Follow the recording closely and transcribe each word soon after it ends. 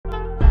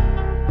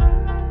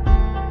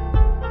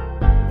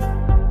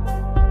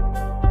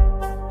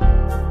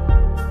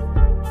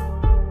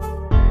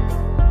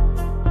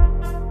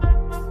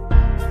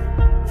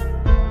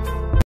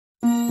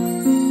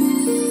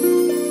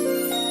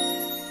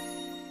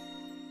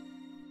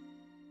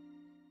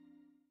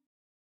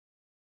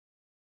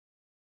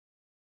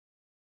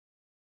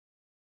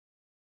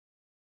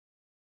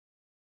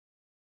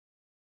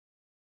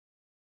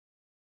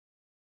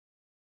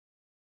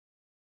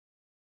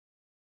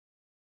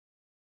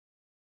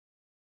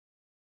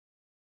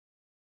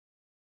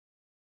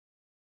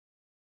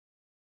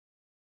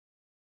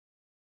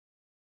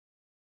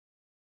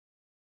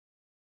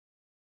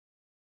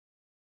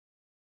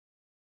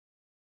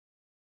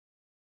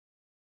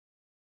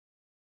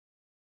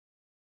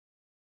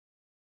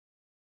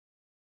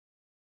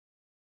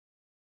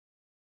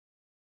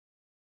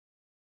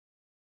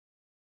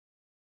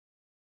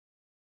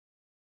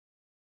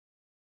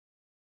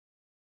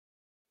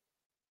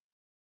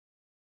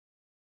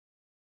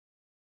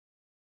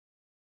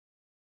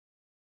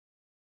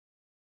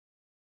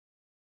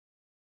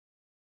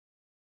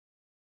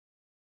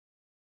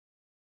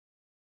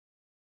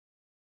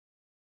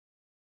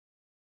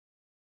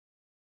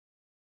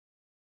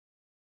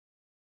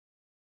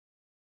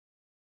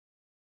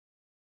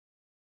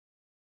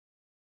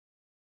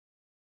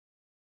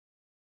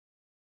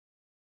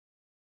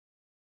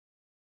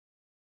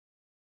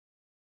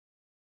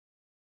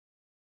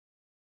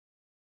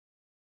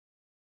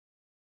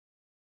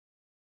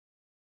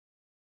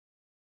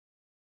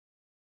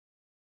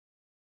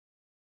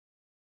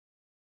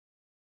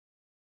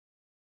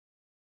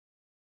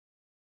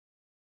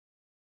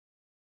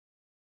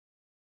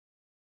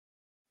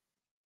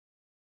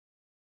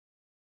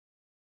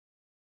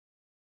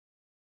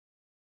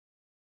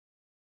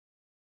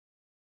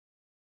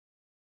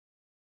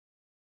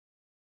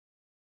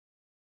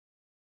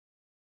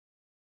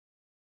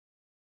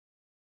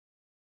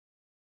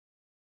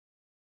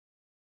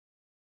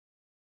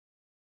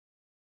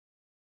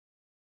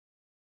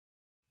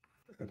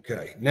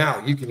Okay,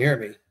 now you can hear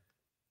me,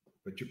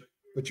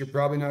 but you're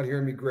probably not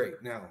hearing me great.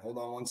 Now, hold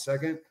on one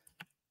second.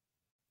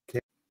 Okay.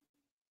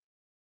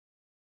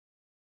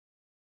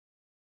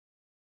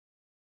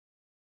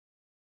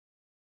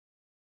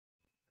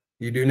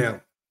 You do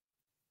now.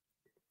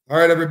 All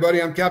right,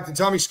 everybody. I'm Captain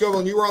Tommy Scoble,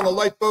 and you were on the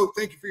lifeboat.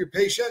 Thank you for your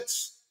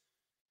patience.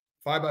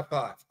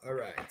 5x5. All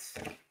right.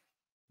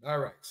 All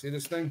right. See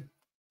this thing?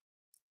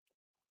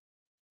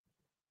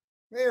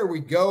 There we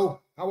go.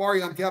 How are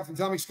you? I'm Captain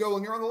Tommy Scoble,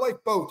 and you're on the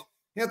lifeboat.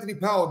 Anthony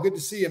Powell, good to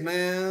see you,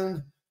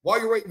 man. While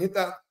you're waiting, hit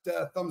that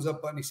thumbs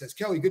up button. He says,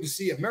 Kelly, good to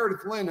see you.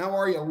 Meredith Lynn, how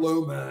are you?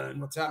 Lumen,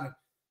 what's happening?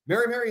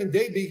 Mary and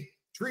Davey,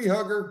 Tree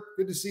Hugger,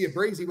 good to see you.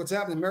 Brazy, what's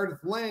happening?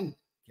 Meredith Lynn,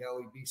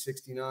 Kelly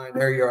B69,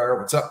 there you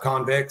are. What's up,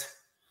 Convict?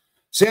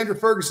 Sandra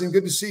Ferguson,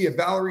 good to see you.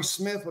 Valerie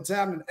Smith, what's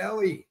happening?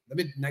 Ellie, The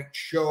Midnight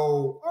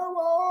Show.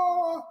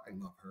 Oh, I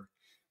love her.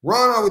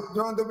 Rhonda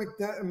with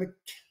Rhonda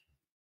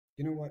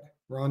you know what?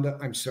 Rhonda,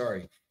 I'm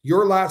sorry.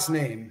 Your last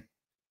name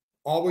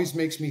always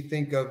makes me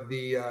think of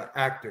the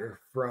actor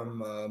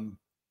from,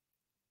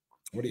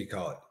 what do you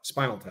call it?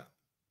 Spinal Tap.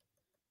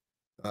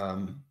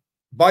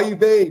 Bayou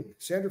Babe,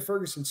 Sandra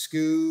Ferguson,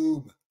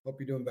 Scoob. Hope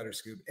you're doing better,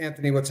 Scoob.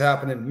 Anthony, what's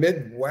happening?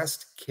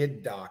 Midwest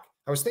Kid Doc.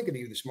 I was thinking of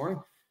you this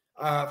morning.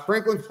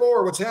 Franklin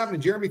Four, what's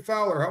happening? Jeremy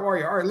Fowler, how are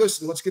you? All right,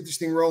 listen, let's get this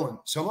thing rolling.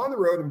 So I'm on the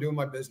road. I'm doing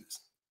my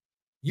business.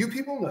 You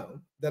people know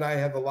that I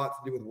have a lot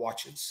to do with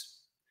watches.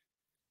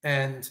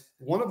 And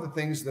one of the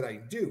things that I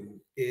do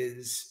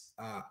is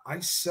I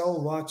sell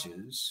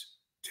watches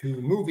to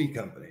movie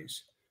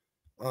companies.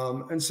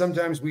 And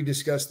sometimes we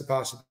discuss the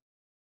possible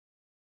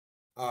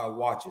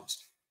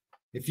watches.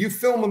 If you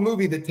film a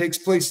movie that takes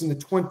place in the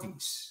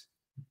 20s,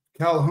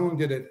 Calhoun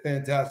did a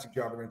fantastic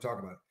job. We're going to talk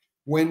about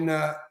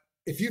it.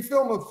 If you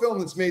film a film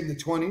that's made in the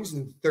 20s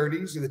and the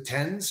 30s or the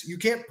 10s, you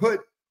can't put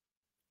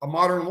a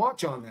modern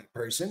watch on that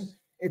person.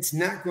 It's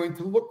not going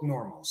to look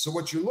normal. So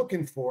what you're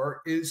looking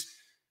for is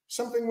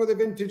something with a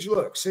vintage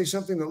look. Say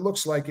something that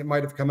looks like it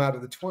might have come out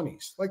of the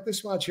 20s, like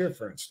this watch here,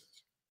 for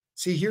instance.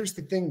 See, here's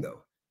the thing,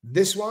 though.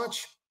 This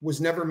watch was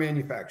never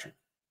manufactured.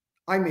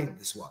 I made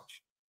this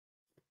watch.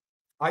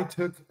 I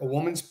took a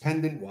woman's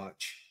pendant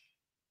watch,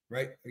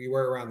 right, you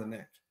wear around the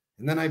neck,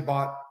 and then I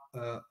bought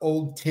an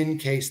old tin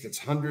case that's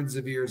hundreds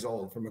of years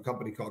old from a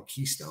company called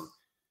Keystone,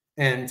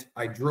 and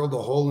I drilled a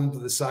hole into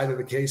the side of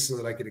the case so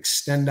that I could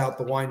extend out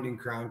the winding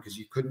crown because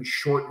you couldn't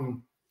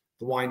shorten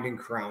the winding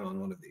crown on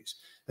one of these.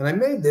 And I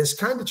made this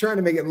kind of trying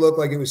to make it look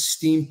like it was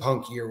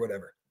steampunky or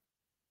whatever.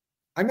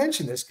 I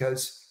mention this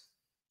because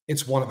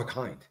it's one of a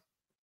kind.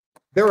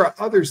 There are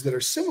others that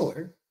are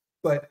similar,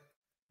 but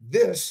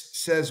this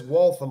says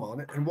Waltham on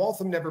it, and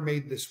Waltham never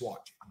made this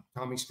watch.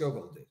 Tommy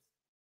Scoble did.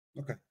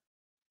 Okay.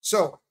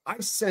 So I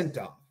sent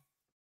off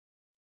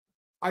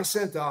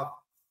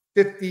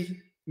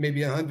 50,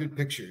 maybe 100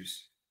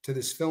 pictures to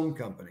this film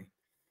company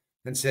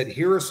and said,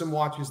 here are some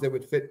watches that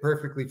would fit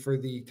perfectly for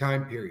the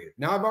time period.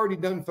 Now, I've already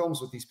done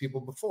films with these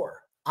people before.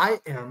 I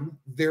am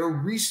their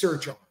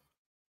research arm.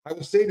 I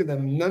will say to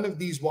them, none of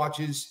these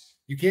watches,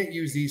 you can't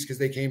use these because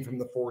they came from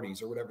the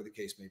 40s or whatever the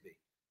case may be.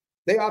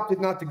 They opted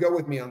not to go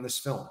with me on this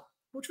film,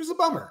 which was a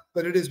bummer,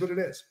 but it is what it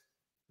is.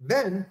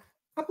 Then,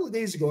 a couple of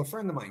days ago, a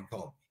friend of mine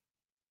called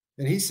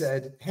me, and he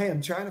said, hey,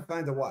 I'm trying to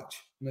find a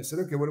watch. And I said,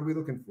 okay, what are we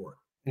looking for?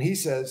 And he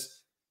says,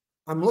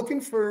 I'm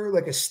looking for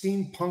like a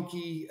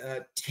steampunky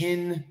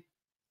tin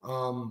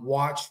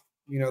watch.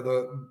 You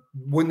know,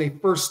 when they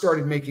first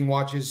started making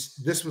watches,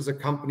 this was a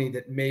company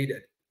that made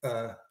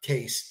a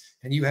case,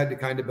 and you had to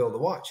kind of build a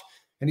watch.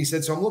 And he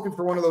said, so I'm looking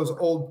for one of those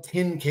old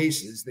tin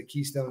cases that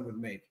Keystone would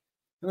make.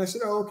 And I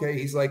said, oh, okay.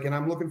 He's like, and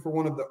I'm looking for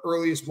one of the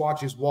earliest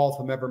watches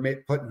Waltham ever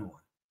put in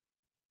one.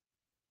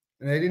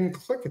 And I didn't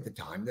click at the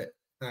time that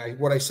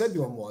what I said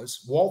to him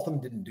was, Waltham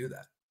didn't do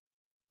that.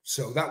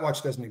 So that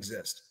watch doesn't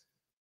exist.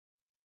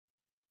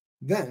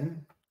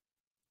 Then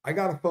I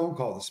got a phone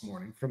call this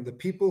morning from the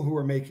people who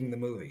are making the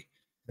movie.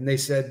 And they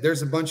said,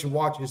 there's a bunch of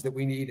watches that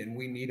we need, and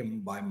we need them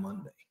by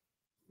Monday.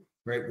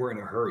 Right? We're in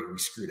a hurry. We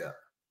screwed up.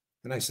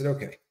 And I said,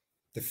 okay.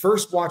 The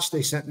first watch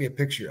they sent me a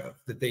picture of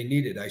that they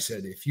needed, I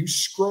said, if you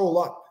scroll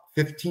up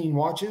 15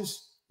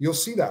 watches, you'll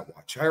see that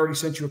watch. I already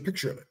sent you a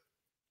picture of it.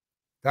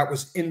 That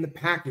was in the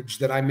package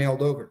that I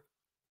mailed over.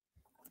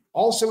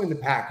 Also in the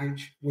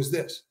package was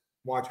this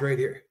watch right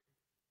here.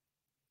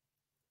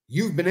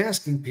 You've been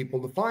asking people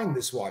to find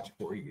this watch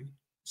for you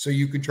so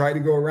you could try to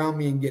go around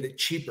me and get it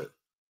cheaper.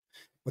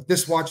 But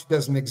this watch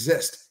doesn't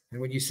exist.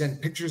 And when you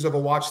send pictures of a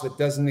watch that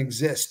doesn't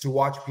exist to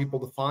watch people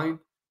to find,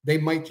 they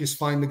might just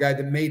find the guy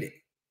that made it.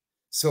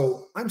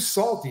 So I'm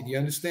salty. Do you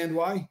understand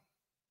why?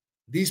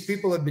 These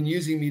people have been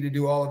using me to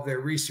do all of their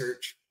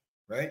research,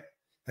 right?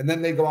 And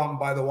then they go out and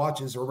buy the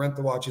watches or rent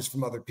the watches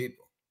from other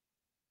people.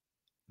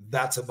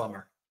 That's a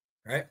bummer,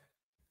 right?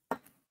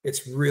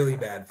 It's really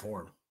bad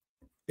form.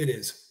 It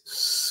is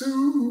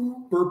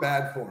super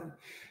bad form.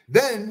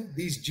 Then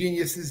these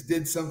geniuses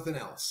did something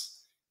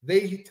else.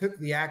 They took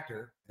the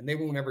actor, and they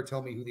won't ever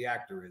tell me who the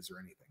actor is or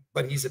anything,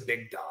 but he's a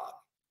big dog.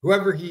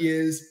 Whoever he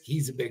is,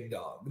 he's a big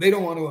dog. They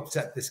don't want to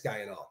upset this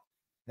guy at all.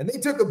 And they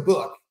took a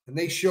book and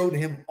they showed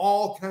him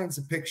all kinds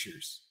of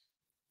pictures.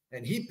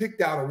 And he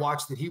picked out a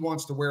watch that he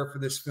wants to wear for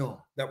this film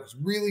that was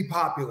really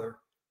popular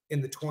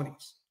in the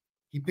 20s.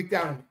 He picked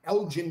out an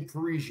Elgin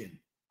Parisian.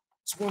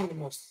 It's one of the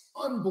most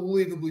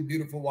unbelievably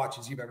beautiful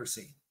watches you've ever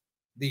seen.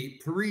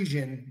 The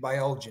Parisian by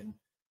Elgin,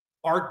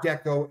 Art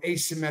Deco,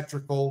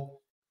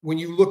 asymmetrical. When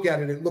you look at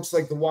it, it looks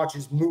like the watch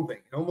is moving.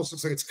 It almost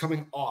looks like it's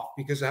coming off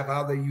because of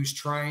how they use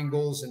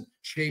triangles and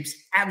shapes.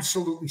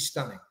 Absolutely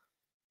stunning.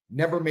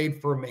 Never made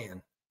for a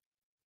man.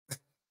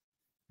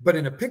 But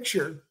in a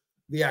picture,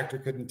 the actor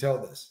couldn't tell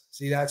this.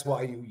 See, that's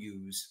why you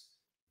use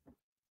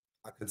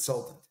a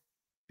consultant,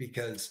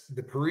 because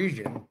the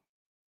Parisian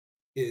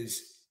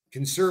is,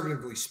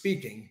 conservatively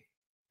speaking,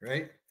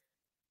 right,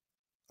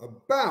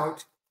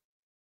 about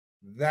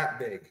that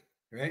big,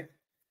 right?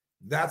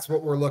 That's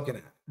what we're looking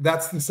at.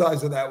 That's the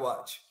size of that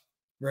watch,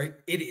 right?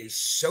 It is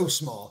so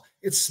small.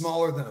 It's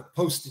smaller than a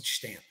postage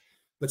stamp.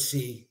 But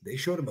see, they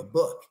showed him a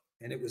book,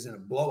 and it was in a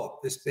blow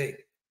up this big.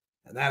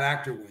 And that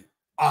actor went,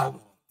 I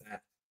want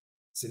that.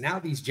 So now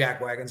these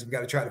jackwagons have got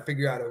to try to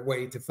figure out a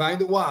way to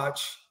find a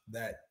watch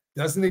that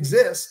doesn't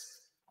exist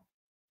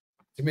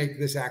to make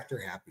this actor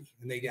happy.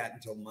 And they got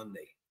until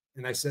Monday.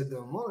 And I said to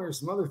them, well,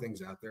 there's some other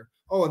things out there.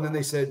 Oh, and then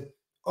they said,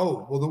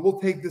 oh, well, then we'll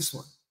take this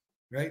one,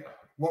 right?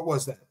 What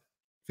was that?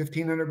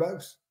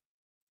 $1,500?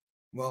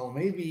 Well,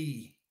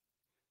 maybe,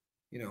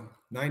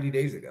 90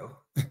 days ago.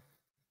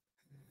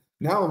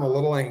 Now I'm a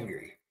little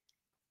angry.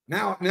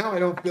 Now I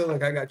don't feel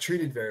like I got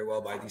treated very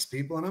well by these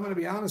people. And I'm going to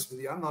be honest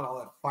with you, I'm not all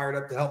that fired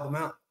up to help them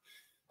out.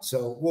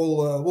 So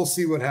we'll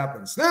see what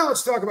happens. Now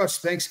let's talk about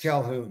Spanx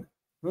Calhoun.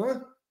 Huh?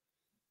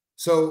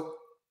 So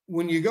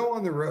when you go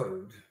on the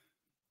road,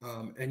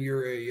 and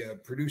you're a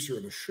producer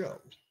of a show,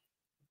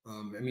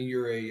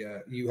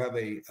 you have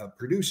a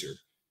producer.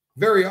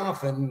 Very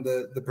often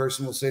the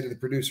person will say to the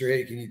producer,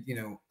 hey, can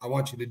you, I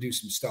want you to do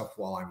some stuff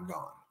while I'm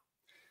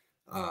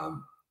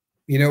gone.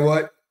 You know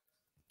what?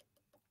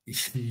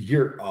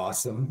 You're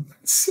awesome.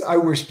 I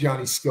wish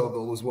Johnny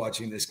Scoville was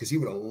watching this because he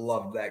would have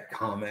loved that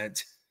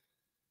comment.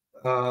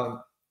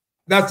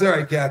 That's all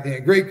right, Kathy. A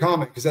great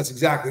comment, because that's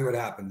exactly what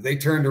happened. They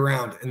turned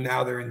around and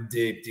now they're in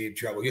deep, deep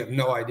trouble. You have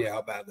no idea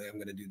how badly I'm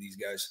going to do these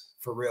guys,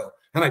 for real.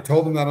 And I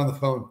told them that on the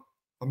phone.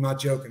 I'm not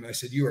joking. I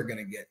said, you are going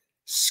to get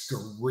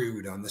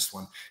screwed on this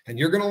one. And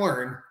you're going to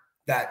learn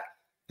that.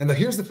 And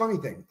here's the funny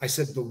thing. I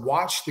said, the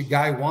watch the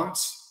guy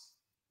wants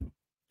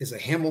is a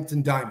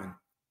Hamilton diamond,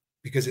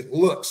 because it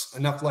looks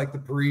enough like the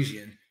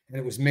Parisian. And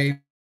it was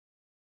made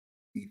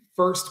the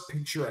first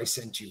picture I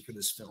sent you for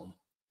this film.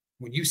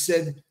 When you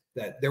said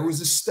that there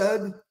was a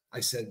stud, I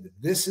said,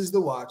 this is the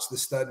watch the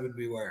stud would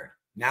be wearing.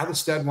 Now the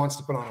stud wants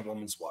to put on a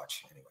woman's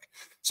watch anyway.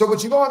 So when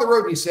you go on the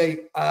road and you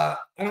say, I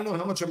don't know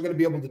how much I'm going to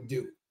be able to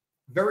do.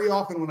 Very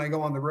often when I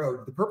go on the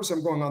road, the purpose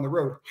I'm going on the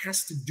road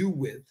has to do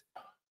with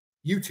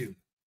YouTube.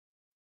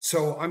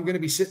 So I'm going to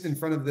be sitting in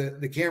front of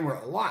the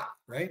camera a lot,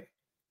 right?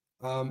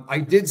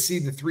 I did see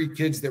the 3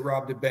 kids that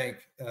robbed a bank,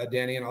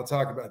 Danny, and I'll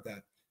talk about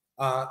that.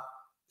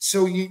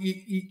 So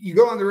you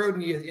go on the road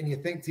and you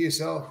think to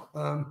yourself,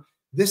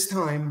 this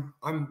time,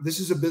 this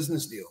is a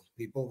business deal,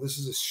 people. This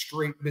is a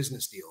straight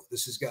business deal.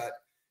 This has got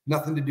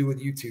nothing to do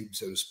with YouTube,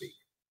 so to speak.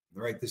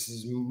 All right. This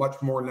is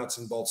much more nuts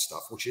and bolts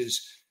stuff, which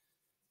is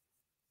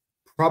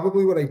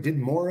probably what I did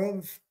more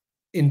of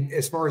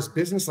as far as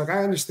business. Like,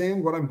 I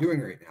understand what I'm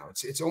doing right now.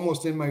 It's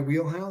almost in my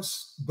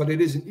wheelhouse, but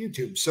it isn't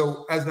YouTube.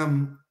 So as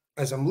I'm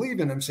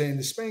leaving, I'm saying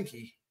to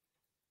Spanky,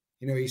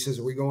 he says,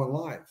 are we going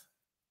live?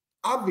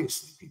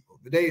 Obviously,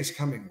 people, the day is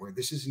coming where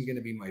this isn't going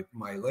to be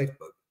my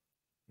lifeboat.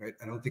 Right?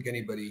 I don't think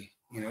anybody,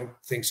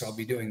 thinks I'll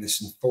be doing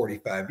this in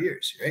 45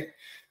 years, right?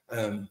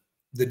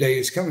 The day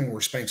is coming where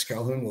Spanx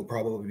Calhoun will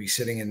probably be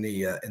sitting in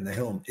the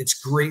helm. It's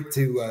great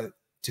to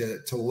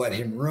let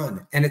him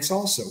run, and it's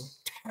also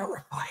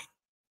terrifying.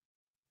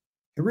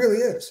 It really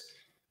is,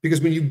 because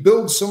when you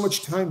build so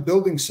much time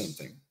building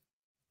something,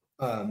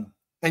 and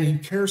you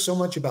care so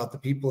much about the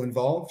people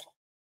involved,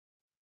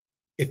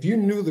 if you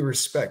knew the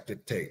respect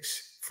it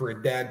takes for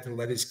a dad to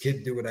let his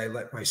kid do what I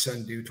let my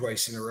son do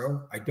twice in a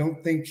row, I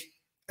don't think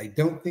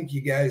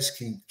you guys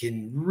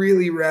can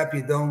really wrap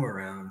your dome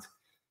around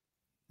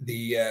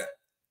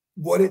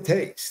what it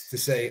takes to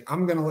say,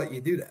 I'm going to let you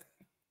do that.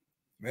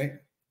 Right?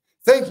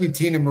 Thank you,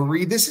 Tina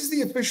Marie. This is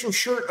the official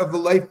shirt of the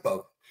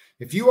Lifeboat.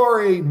 If you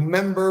are a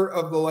member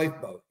of the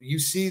Lifeboat, you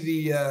see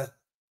the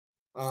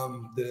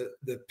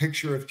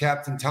picture of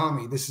Captain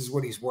Tommy. This is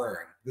what he's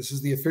wearing. This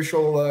is the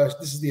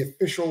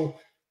official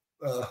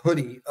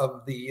hoodie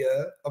of the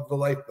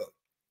Lifeboat.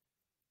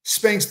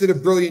 Spanx did a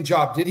brilliant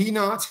job, did he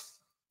not?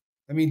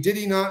 I mean, did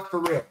he not, for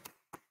real?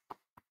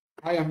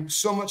 I am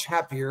so much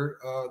happier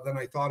than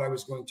I thought I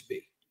was going to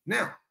be.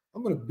 Now,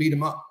 I'm going to beat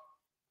him up.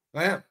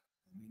 I am.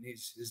 I mean,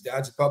 his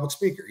dad's a public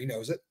speaker. He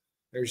knows it.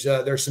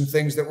 There's some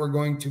things that we're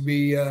going to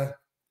be, that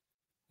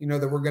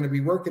we're going to be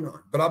working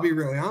on. But I'll be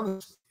really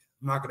honest with you.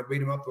 I'm not going to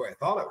beat him up the way I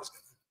thought I was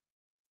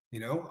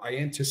going to. I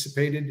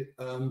anticipated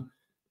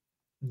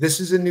this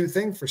is a new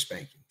thing for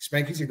Spanky.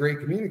 Spanky's a great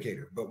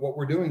communicator. But what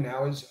we're doing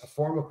now is a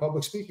form of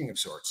public speaking of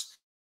sorts.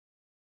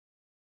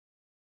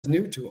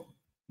 New to him.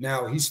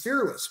 Now, he's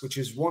fearless, which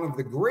is one of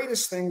the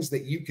greatest things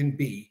that you can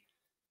be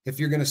if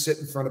you're going to sit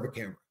in front of a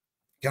camera.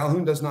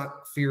 Calhoun does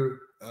not fear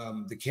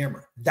the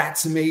camera.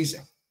 That's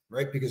amazing,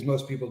 right? Because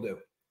most people do.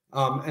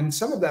 And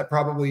some of that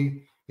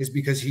probably is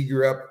because he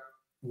grew up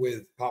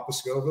with Papa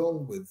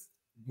Scoville,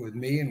 with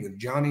me and with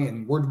Johnny,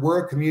 and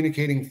we're a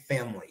communicating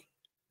family.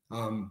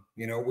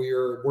 You know,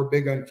 we're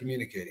big on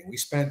communicating. We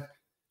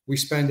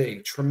spend a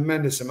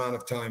tremendous amount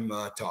of time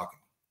talking.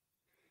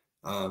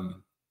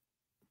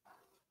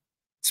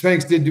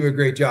 Spanx did do a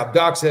great job.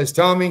 Doc says,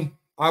 Tommy,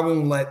 I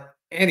won't let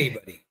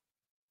anybody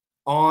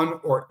on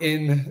or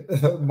in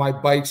my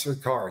bikes or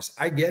cars.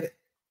 I get it.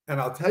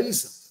 And I'll tell you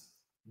something.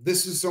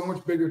 This is so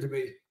much bigger to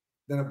me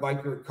than a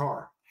bike or a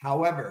car.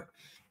 However,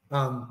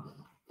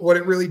 what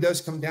it really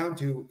does come down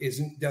to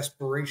isn't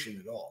desperation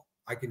at all.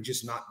 I can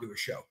just not do a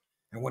show.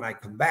 And when I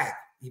come back,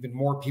 even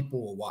more people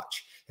will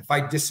watch. If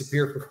I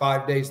disappear for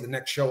 5 days, the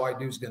next show I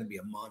do is going to be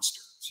a monster.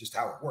 It's just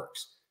how it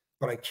works.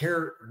 But I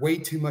care way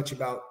too much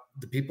about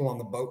the people on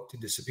the boat to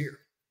disappear,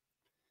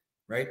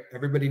 right?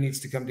 Everybody needs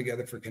to come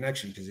together for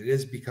connection because it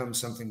has become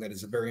something that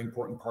is a very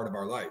important part of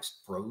our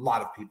lives for a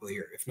lot of people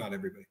here, if not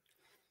everybody.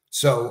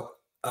 So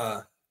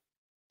I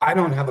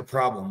don't have a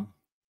problem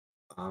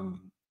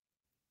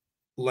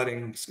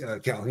letting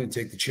Calhoun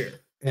take the chair.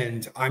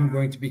 And I'm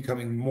going to be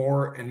coming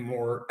more and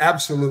more.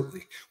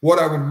 Absolutely. What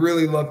I would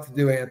really love to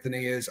do,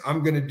 Anthony, is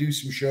I'm going to do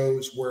some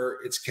shows where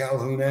it's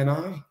Calhoun and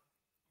I.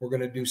 We're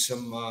going to do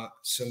some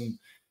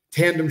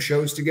tandem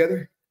shows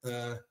together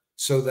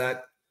so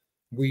that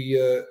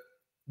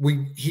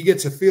he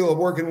gets a feel of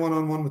working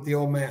one-on-one with the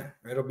old man.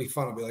 Right? It'll be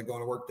fun. It'll be like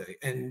going to work day.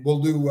 And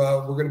we're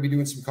going to be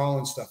doing some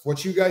call-in stuff.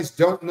 What you guys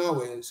don't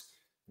know is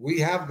we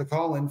have the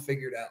call-in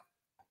figured out.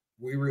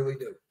 We really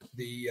do.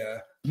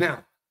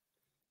 Now,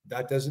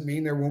 that doesn't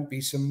mean there won't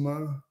be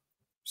some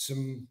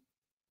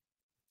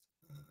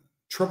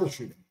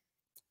troubleshooting,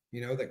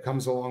 you know, that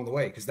comes along the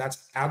way, because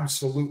that's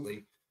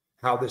absolutely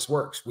how this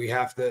works. We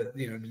have to,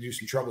 you know, to do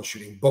some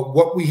troubleshooting. But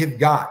what we have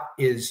got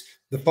is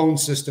the phone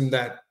system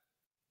that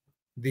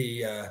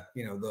the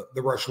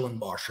Rush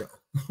Limbaugh show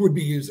would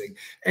be using.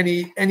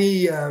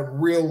 Any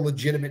real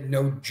legitimate,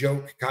 no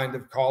joke kind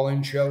of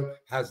call-in show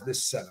has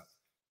this setup.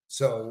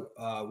 So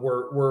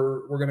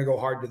we're going to go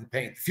hard to the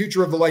paint. The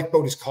future of the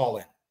lifeboat is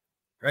call-in.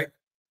 Right?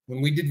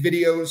 When we did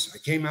videos, I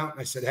came out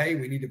and I said, hey,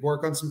 we need to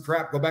work on some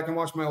crap. Go back and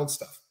watch my old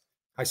stuff.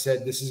 I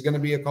said, this is going to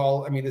be a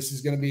call. I mean, this is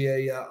going to be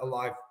a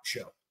live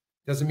show.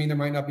 Doesn't mean there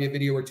might not be a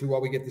video or two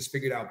while we get this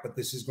figured out, but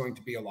this is going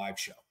to be a live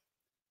show.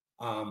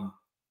 I'm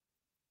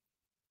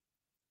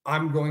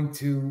going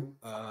to,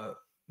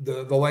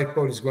 the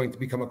lifeboat is going to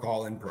become a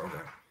call-in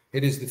program.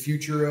 It is the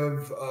future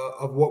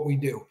of what we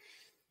do.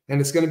 And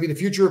it's going to be the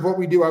future of what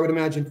we do, I would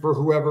imagine, for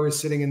whoever is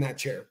sitting in that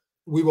chair.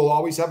 We will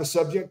always have a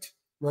subject,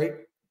 right?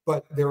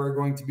 But there are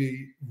going to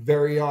be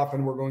very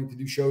often, we're going to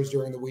do shows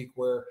during the week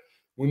where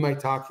we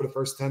might talk for the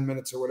first 10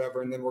 minutes or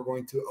whatever, and then we're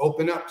going to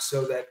open up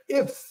so that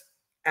if,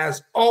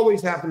 as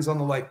always happens on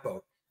the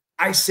lifeboat,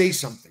 I say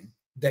something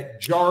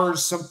that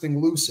jars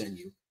something loose in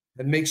you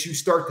and makes you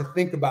start to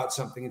think about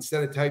something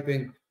instead of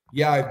typing,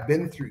 yeah, I've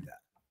been through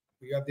that.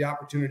 You have the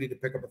opportunity to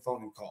pick up a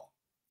phone and call.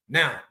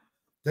 Now,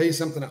 tell you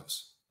something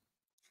else.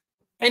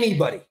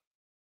 Anybody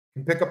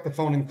can pick up the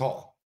phone and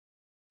call.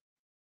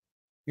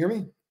 Hear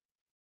me?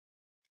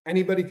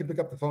 Anybody can pick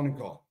up the phone and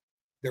call.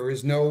 There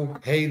is no,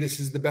 hey, this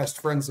is the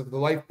best friends of the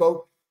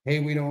lifeboat. Hey,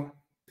 we don't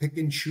pick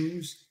and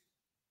choose.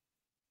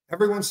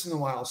 Every once in a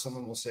while,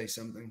 someone will say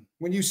something.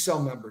 When you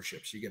sell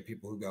memberships, you get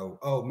people who go,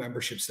 oh,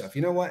 membership stuff.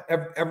 You know what?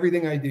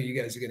 Everything I do, you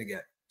guys are going to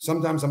get.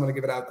 Sometimes I'm going to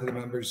give it out to the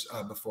members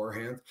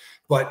beforehand.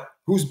 But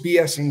who's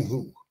BSing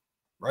who,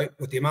 right?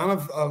 With the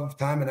amount of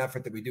time and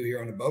effort that we do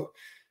here on the boat,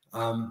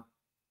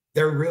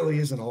 there really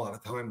isn't a lot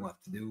of time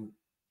left to do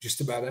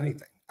just about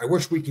anything. I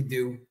wish we could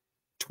do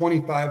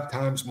 25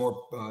 times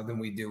more than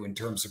we do in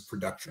terms of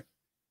production.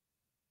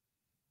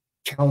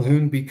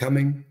 Calhoun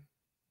becoming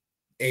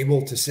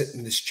able to sit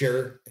in this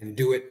chair and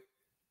do it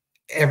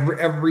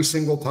every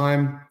single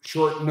time,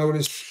 short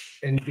notice,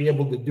 and be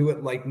able to do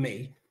it like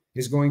me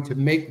is going to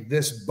make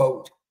this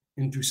boat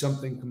into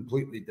something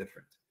completely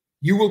different.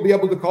 You will be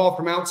able to call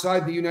from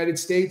outside the United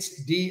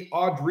States, D.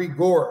 Audrey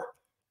Gore.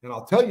 And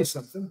I'll tell you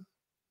something.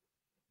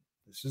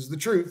 This is the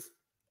truth.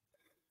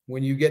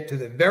 When you get to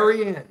the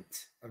very end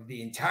of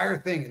the entire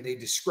thing and they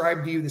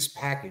describe to you this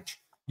package,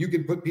 you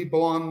can put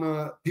people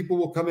on, people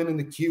will come in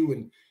the queue,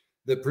 and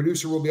the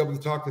producer will be able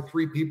to talk to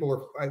 3 people,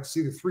 or it's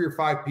either 3 or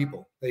 5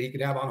 people that he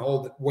could have on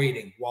hold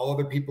waiting while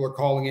other people are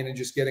calling in and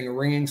just getting a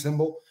ringing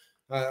symbol,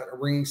 a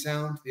ringing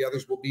sound. The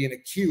others will be in a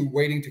queue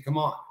waiting to come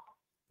on.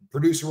 The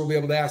producer will be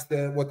able to ask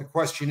what the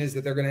question is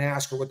that they're going to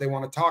ask or what they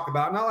want to talk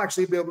about. And I'll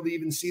actually be able to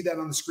even see that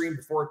on the screen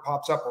before it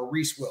pops up, or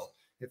Reese will,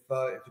 if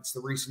it's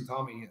the Reese and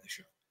Tommy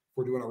show.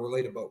 We're doing a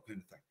related boat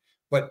kind of thing.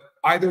 But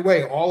either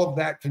way, all of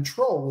that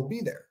control will be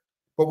there.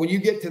 But when you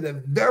get to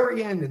the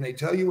very end and they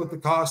tell you what the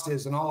cost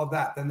is and all of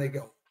that, then they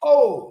go,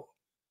 oh,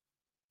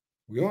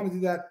 we want to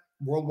do that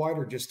worldwide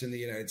or just in the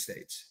United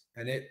States?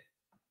 And it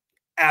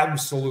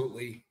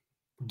absolutely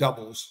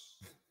doubles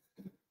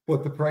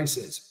what the price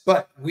is.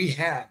 But we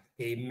have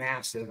a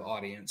massive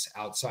audience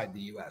outside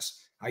the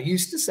US. I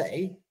used to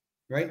say,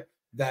 right,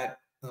 that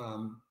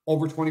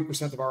over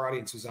 20% of our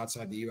audience was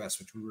outside the US,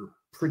 which we were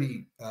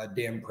pretty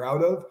damn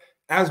proud of.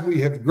 As we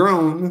have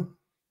grown,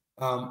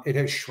 it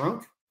has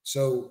shrunk.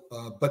 So,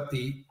 but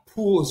the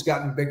pool has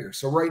gotten bigger.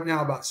 So right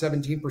now, about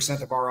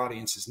 17% of our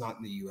audience is not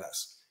in the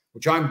US,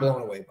 which I'm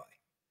blown away by.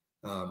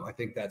 I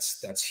think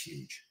that's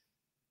huge.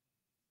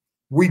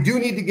 We do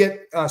need to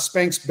get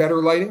Spank's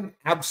better lighting.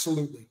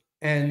 Absolutely.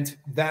 And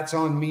that's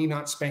on me,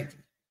 not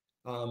Spanky.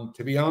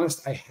 To be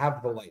honest, I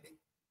have the lighting,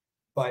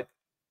 but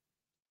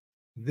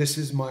this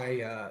is my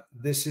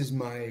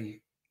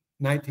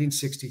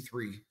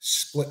 1963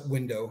 split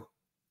window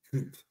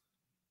coupe,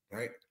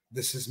 right?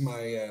 This is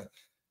my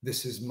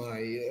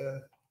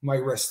my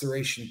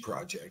restoration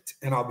project.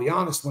 And I'll be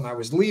honest, when I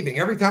was leaving,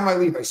 every time I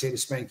leave, I say to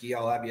Spanky,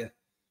 I'll have you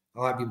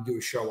do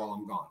a show while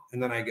I'm gone.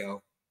 And then I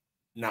go,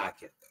 nah, I can't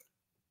do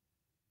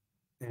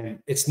it.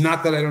 And it's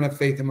not that I don't have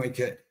faith in my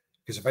kid,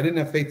 because if I didn't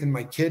have faith in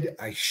my kid,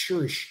 I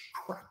sure as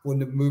crap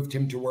wouldn't have moved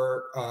him to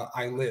where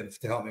I live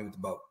to help me with the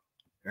boat,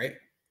 right?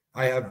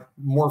 I have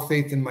more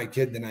faith in my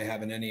kid than I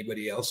have in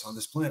anybody else on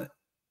this planet.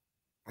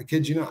 I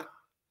kid you not.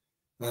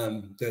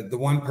 The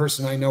one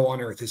person I know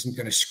on earth isn't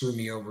going to screw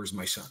me over is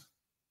my son,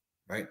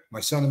 right?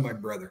 My son and my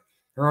brother.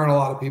 There aren't a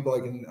lot of people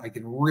I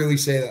can really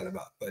say that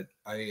about, but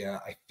I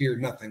fear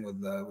nothing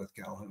with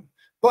Calhoun.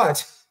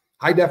 But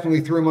I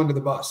definitely threw him under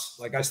the bus.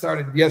 Like I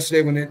started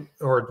yesterday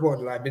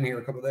I've been here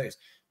a couple of days.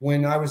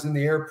 When I was in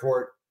the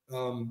airport,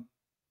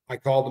 I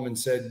called him and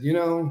said,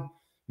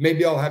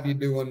 maybe I'll have you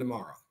do one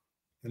tomorrow.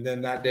 And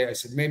then that day I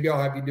said, maybe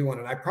I'll have you do one.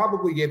 And I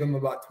probably gave him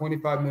about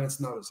 25 minutes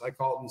notice. I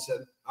called and said,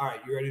 all right,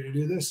 you ready to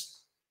do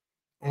this?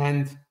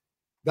 And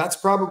that's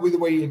probably the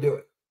way you do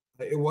it.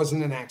 It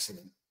wasn't an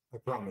accident, I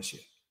promise you.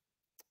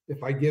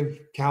 If I give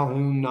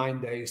Calhoun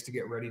 9 days to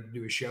get ready to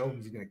do a show,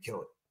 he's going to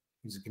kill it.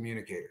 He's a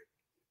communicator.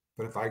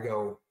 But if I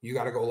go, you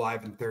got to go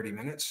live in 30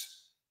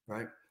 minutes,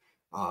 right?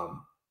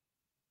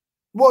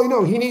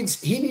 Well, he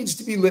needs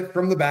to be lit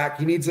from the back.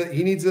 We'll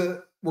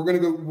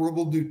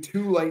do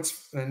 2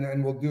 lights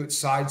and we'll do it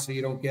sides so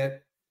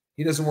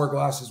he doesn't wear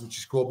glasses, which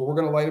is cool, but we're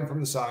going to light him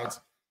from the sides.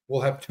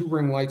 We'll have 2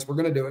 ring lights. We're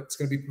going to do it. It's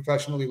going to be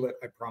professionally lit.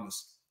 I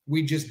promise.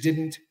 We just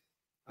didn't.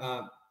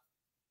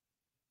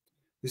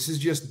 This is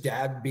just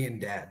dad being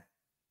dad.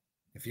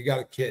 If you got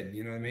a kid,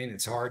 you know what I mean?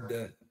 It's hard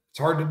to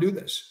do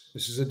this.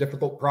 This is a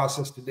difficult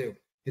process to do.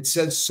 It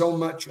says so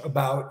much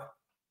about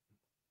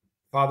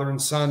father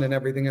and son and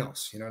everything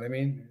else. You know what I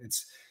mean?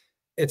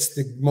 It's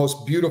the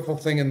most beautiful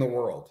thing in the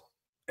world,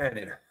 and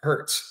it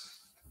hurts.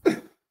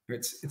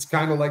 It's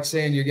kind of like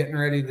saying you're getting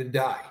ready to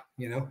die,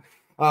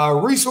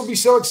 Reese will be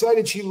so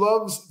excited. She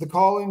loves the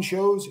call-in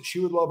shows. She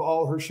would love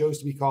all her shows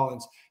to be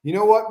call-ins. You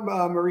know what,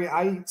 Maria?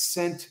 I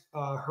sent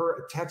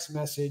her a text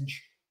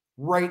message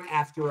right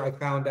after I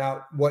found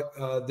out what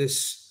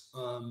this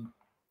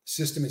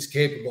system is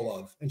capable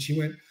of. And she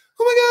went,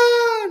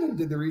 oh my God, and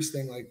did the Reese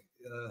thing. Like,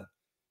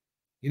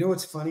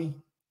 what's funny?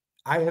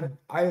 I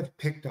have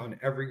picked on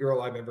every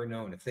girl I've ever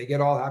known. If they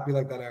get all happy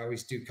like that, I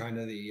always do kind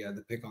of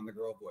the pick on the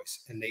girl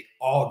voice, and they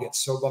all get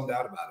so bummed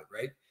out about it,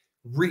 right?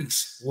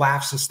 Reese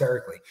laughs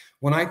hysterically.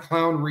 When I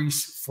clown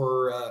Reese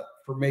for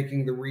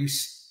making the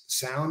Reese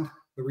sound,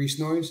 the Reese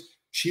noise,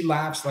 she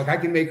laughs. Like I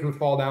can make her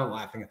fall down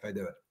laughing if I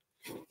do it.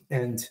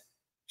 And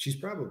she's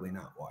probably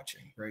not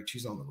watching, right?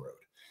 She's on the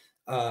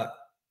road.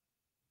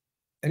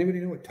 Anybody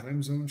know what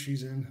time zone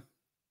she's in?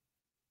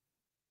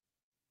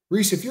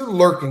 Reese, if you're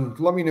lurking,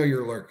 let me know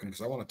you're lurking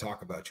because I want to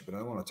talk about you, but I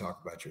don't want to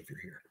talk about you if you're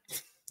here.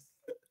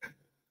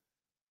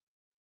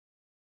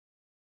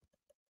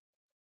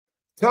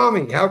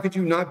 Tommy, how could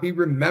you not be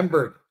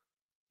remembered?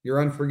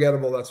 You're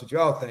unforgettable. That's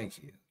what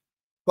thank you.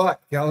 But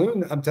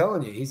Calhoun, I'm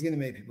telling you, he's going to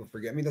make people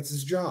forget me. That's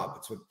his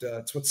job.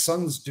 It's what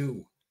sons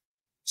do.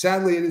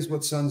 Sadly, it is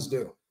what sons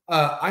do.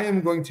 I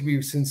am going to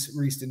be, since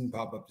Reese didn't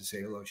pop up to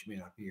say hello, she may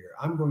not be here.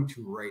 I'm going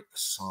to write a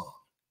song,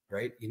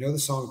 right? You know the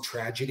song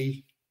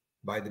Tragedy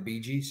by the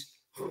Bee Gees?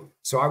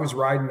 So I was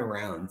riding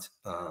around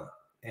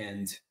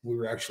and we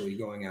were actually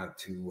going out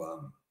to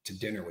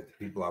dinner with the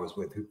people I was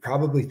with who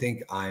probably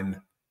think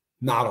I'm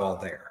not all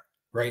there,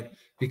 right?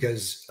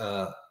 Because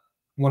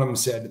one of them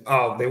said,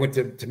 oh, they went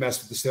to mess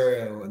with the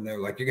stereo and they're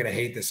like, you're going to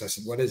hate this. I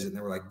said, what is it? And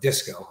they were like,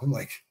 disco. I'm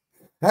like,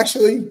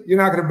 actually, you're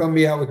not going to bum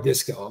me out with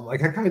disco. I'm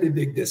like, I kind of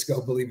dig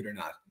disco, believe it or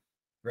not,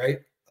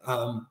 right?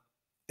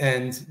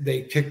 And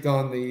they kicked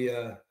on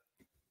there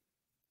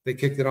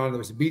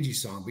was a Bee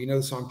Gees song, but you know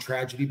the song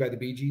Tragedy by the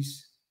Bee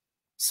Gees?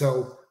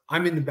 So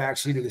I'm in the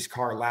backseat of this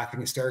car laughing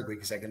hysterically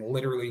because I can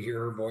literally hear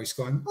her voice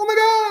going, oh my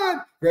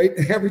God, right?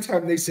 Every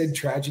time they said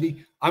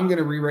tragedy, I'm going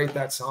to rewrite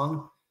that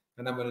song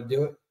and I'm going to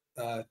do it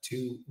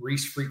to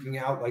Reese freaking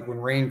out, like when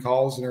Rain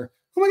calls and her,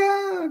 oh my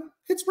God,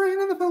 it's raining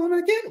on the phone.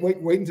 I can't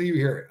wait until you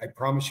hear it. I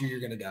promise you're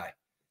going to die.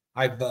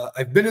 I've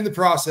been in the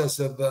process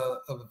of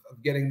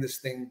getting this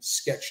thing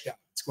sketched out.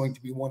 It's going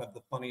to be one of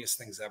the funniest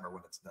things ever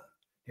when it's done.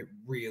 It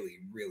really,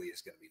 really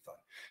is going to be fun.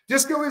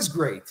 Disco is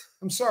great.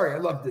 I'm sorry. I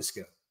love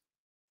disco.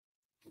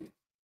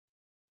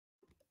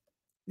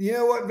 You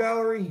know what,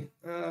 Valerie?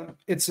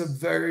 It's a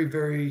very,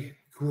 very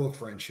cool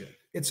friendship.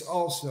 It's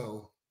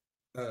also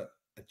a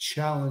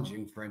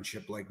challenging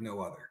friendship like no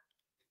other.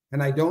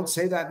 And I don't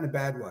say that in a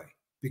bad way,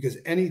 because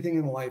anything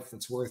in life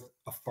that's worth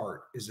a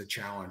fart is a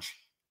challenge.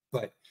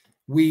 But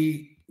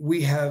we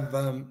have,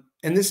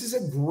 and this is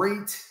a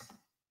great.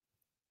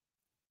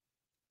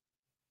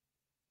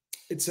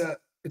 It's a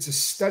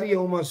study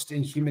almost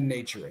in human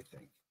nature, I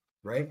think.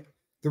 Right.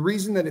 The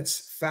reason that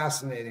it's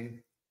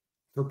fascinating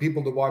for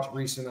people to watch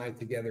Reese and I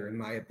together, in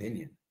my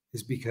opinion,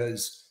 is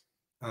because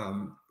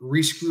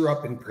Reese grew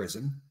up in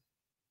prison,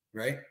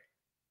 right?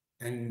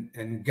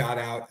 And got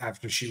out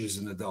after she was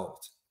an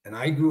adult. And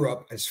I grew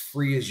up as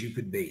free as you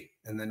could be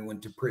and then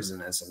went to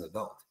prison as an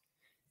adult.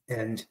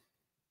 And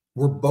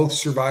we're both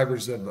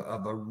survivors of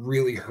a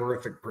really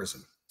horrific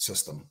prison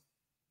system,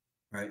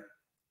 right?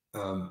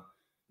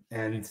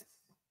 And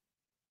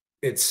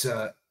it's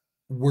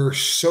we're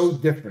so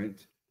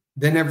different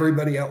than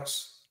everybody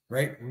else,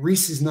 right?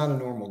 Reese is not a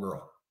normal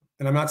girl.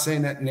 And I'm not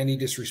saying that in any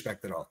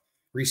disrespect at all.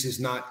 Reese is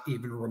not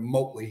even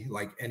remotely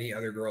like any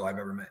other girl I've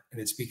ever met.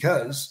 And it's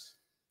because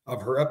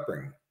of her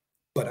upbringing.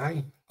 But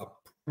I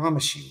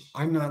promise you,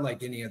 I'm not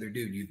like any other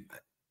dude you've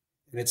met.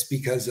 And it's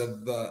because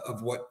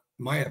of what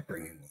my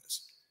upbringing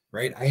was,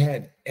 right? I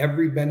had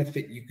every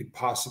benefit you could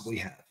possibly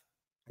have.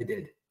 I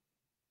did.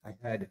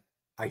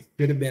 I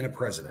should have been a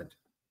president.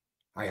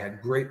 I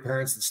had great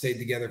parents that stayed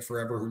together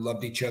forever, who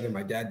loved each other.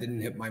 My dad didn't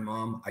hit my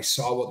mom. I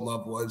saw what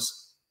love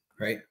was,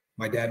 right?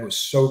 My dad was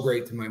so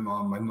great to my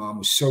mom. My mom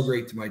was so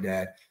great to my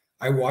dad.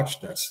 I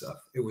watched that stuff.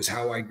 It was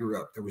how I grew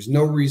up. There was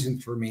no reason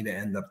for me to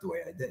end up the way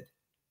I did,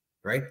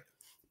 right?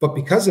 But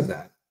because of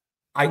that,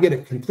 I get a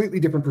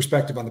completely different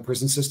perspective on the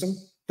prison system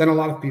than a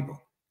lot of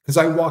people, because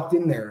I walked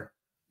in there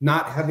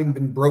not having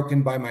been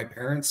broken by my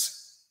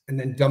parents and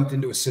then dumped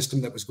into a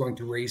system that was going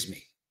to raise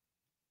me.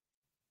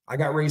 I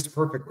got raised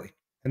perfectly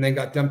and then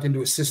got dumped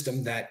into a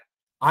system that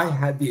I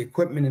had the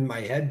equipment in my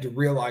head to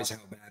realize how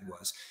bad it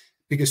was.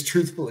 Because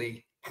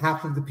truthfully,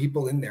 half of the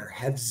people in there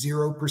have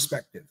zero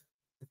perspective.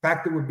 The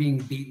fact that we're being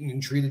beaten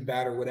and treated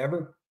bad or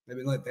whatever,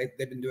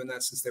 they've been doing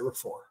that since they were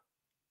 4.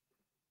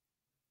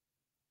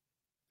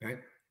 Right?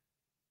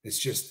 It's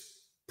just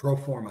pro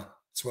forma.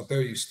 It's what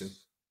they're used to.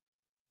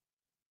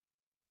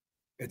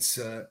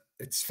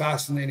 It's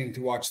fascinating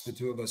to watch the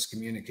two of us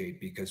communicate,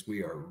 because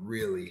we are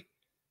really,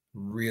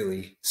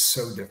 really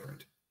so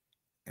different.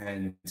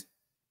 And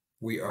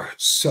we are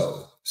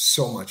so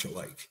much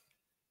alike,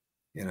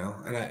 you know,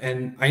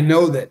 and I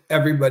know that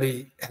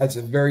everybody has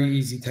a very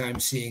easy time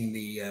seeing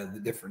the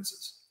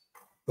differences,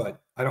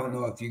 but I don't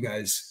know if you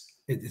guys,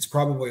 it's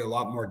probably a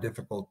lot more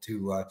difficult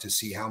to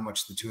see how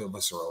much the two of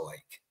us are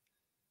alike.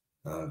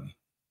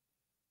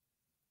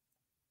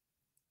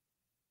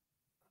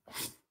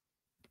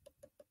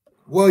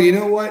 Well, you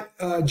know what,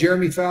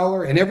 Jeremy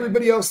Fowler and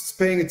everybody else that's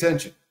paying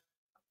attention,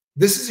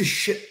 this is a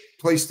shit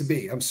place to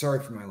be. I'm sorry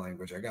for my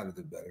language. I got to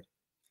do better.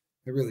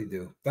 I really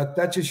do.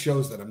 That just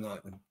shows that I'm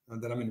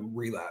in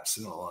relapse,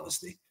 in all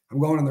honesty.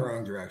 I'm going in the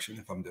wrong direction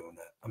if I'm doing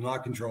that. I'm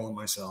not controlling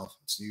myself.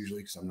 It's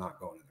usually because I'm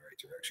not going in the right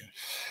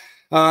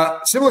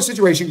direction. Similar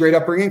situation, great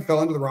upbringing,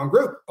 fell into the wrong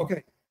group.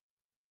 Okay.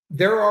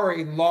 There are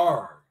a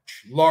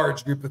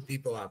large group of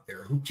people out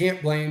there who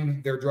can't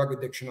blame their drug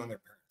addiction on their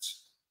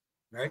parents,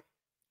 right?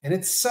 And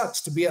it sucks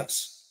to be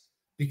us,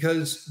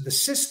 because the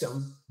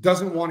system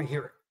doesn't want to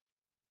hear it.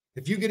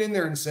 If you get in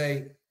there and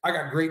say, I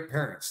got great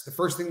parents, the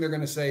first thing they're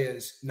going to say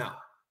is, no,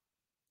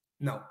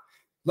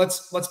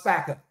 let's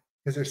back up,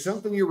 because there's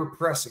something you're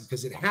repressing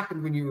because it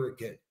happened when you were a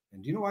kid.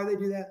 And do you know why they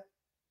do that?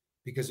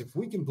 Because if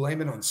we can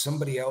blame it on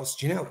somebody else,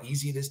 do you know how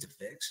easy it is to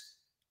fix?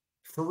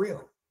 For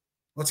real.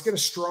 Let's get a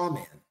straw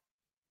man.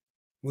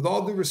 With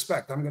all due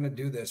respect, I'm going to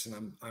do this,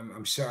 and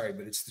I'm sorry,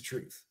 but it's the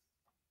truth.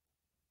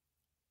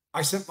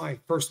 I sent my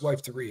first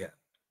wife to rehab,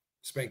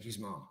 Spanky's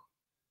mom.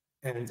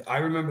 And I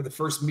remember the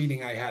first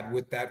meeting I had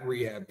with that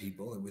rehab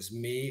people. It was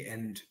me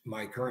and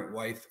my current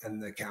wife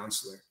and the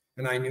counselor.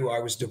 And I knew I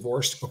was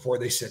divorced before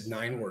they said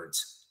 9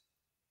 words.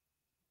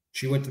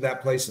 She went to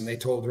that place and they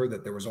told her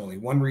that there was only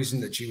one reason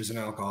that she was an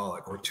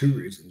alcoholic, or 2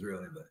 reasons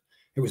really, but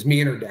it was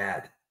me and her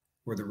dad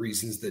were the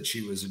reasons that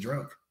she was a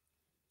drunk.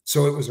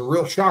 So it was a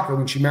real shocker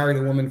when she married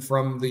a woman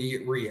from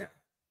the rehab.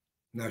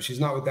 Now,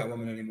 she's not with that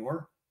woman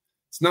anymore.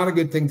 It's not a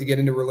good thing to get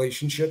into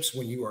relationships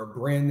when you are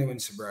brand new in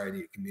sobriety.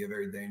 It can be a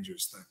very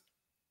dangerous thing.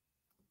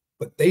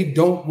 But they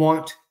don't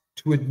want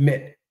to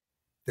admit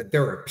that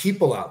there are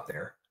people out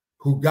there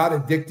who got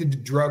addicted to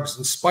drugs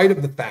in spite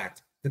of the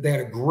fact that they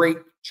had a great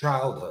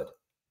childhood.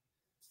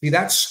 See,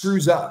 that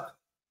screws up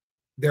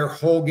their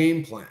whole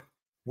game plan.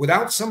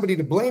 Without somebody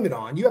to blame it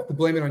on, you have to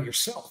blame it on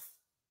yourself.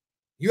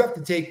 You have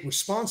to take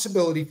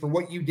responsibility for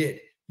what you did.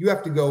 You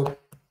have to go,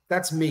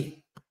 that's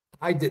me.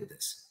 I did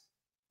this.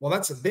 Well,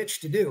 that's a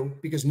bitch to do,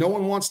 because no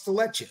one wants to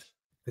let you,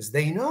 because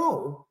they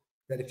know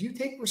that if you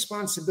take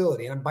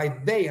responsibility, and by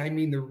they, I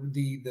mean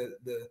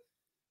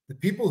the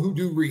people who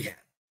do rehab,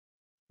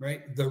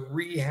 right? The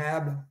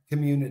rehab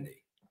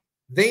community.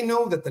 They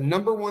know that the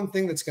number one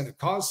thing that's going to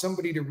cause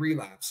somebody to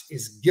relapse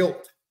is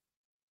guilt.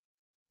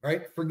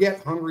 right?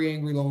 Forget hungry,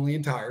 angry, lonely,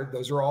 and tired.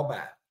 Those are all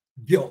bad.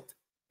 Guilt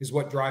is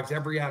what drives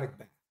every addict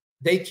back.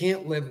 They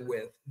can't live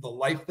with the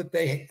life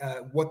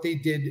that what they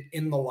did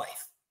in the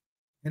life.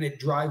 And it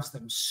drives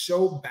them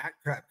so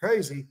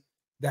crazy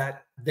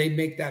that they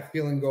make that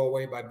feeling go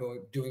away by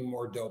doing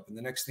more dope. And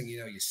the next thing you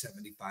know, you're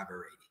 75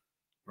 or 80,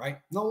 right?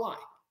 No lie.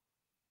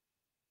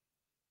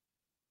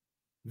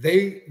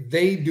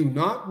 They do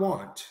not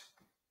want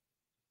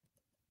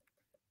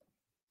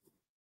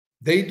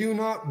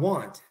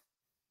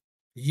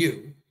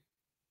you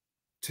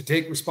to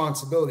take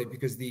responsibility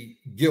because the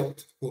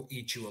guilt will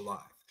eat you alive.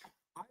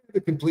 I have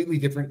a completely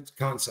different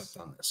concept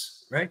on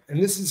this, right? And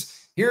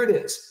here it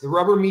is. The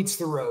rubber meets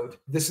the road.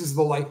 This is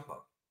the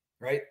lifeboat,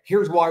 right?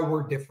 Here's why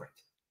we're different.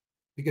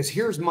 Because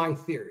here's my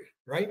theory,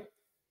 right?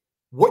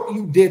 What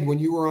you did when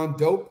you were on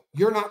dope,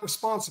 you're not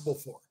responsible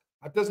for it.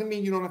 That doesn't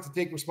mean you don't have to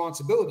take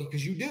responsibility,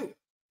 because you do,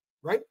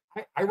 right?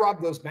 I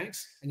robbed those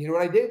banks, and you know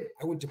what I did?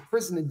 I went to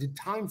prison and did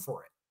time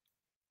for it.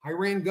 I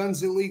ran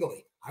guns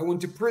illegally. I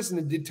went to prison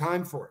and did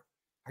time for it.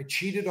 I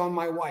cheated on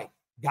my wife,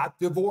 got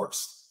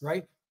divorced,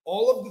 right?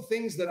 All of the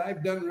things that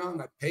I've done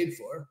wrong, I paid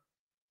for.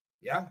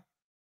 Yeah.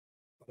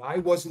 But I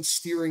wasn't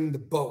steering the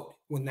boat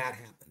when that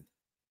happened.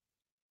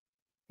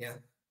 Yeah.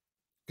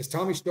 Because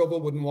Tommy Stovall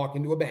wouldn't walk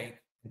into a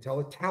bank and tell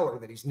a teller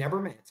that he's never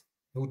met,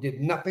 who did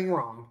nothing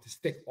wrong, to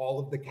stick all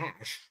of the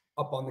cash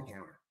up on the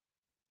counter.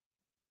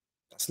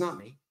 That's not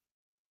me.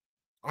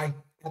 I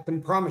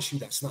can promise you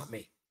that's not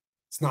me.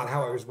 It's not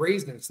how I was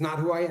raised, and it's not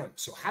who I am.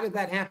 So how did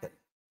that happen?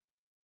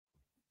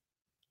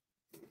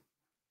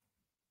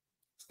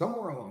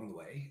 Somewhere along the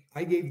way,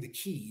 I gave the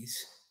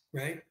keys,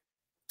 right,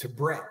 to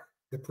Brett,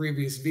 the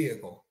previous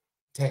vehicle,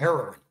 to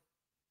heroin.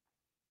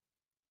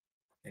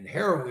 And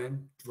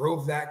heroin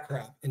drove that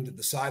crap into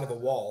the side of a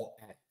wall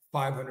at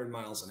 500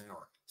 miles an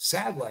hour.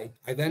 Sadly,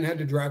 I then had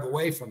to drive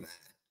away from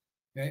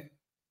that. Okay.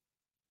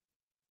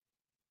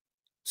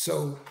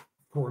 So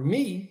for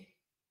me,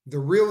 the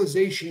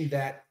realization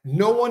that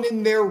no one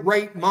in their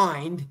right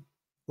mind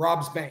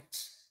robs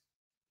banks.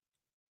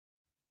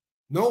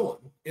 No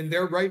one in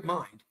their right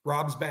mind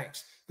robs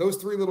banks. Those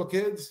three little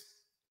kids,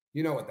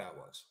 you know what that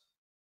was,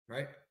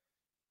 right?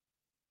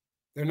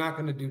 They're not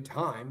going to do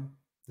time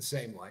the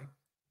same way,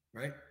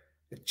 right?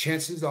 The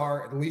chances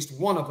are at least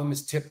one of them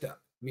is tipped up,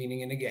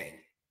 meaning in a gang.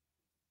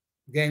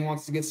 The gang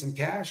wants to get some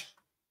cash.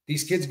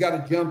 These kids got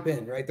to jump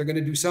in, right? They're going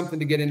to do something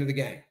to get into the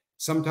gang.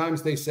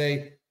 Sometimes they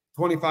say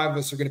 25 of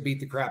us are going to beat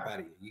the crap out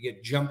of you. You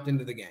get jumped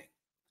into the gang.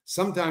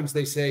 Sometimes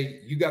they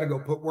say you got to go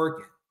put work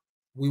in.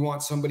 We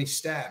want somebody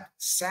stabbed.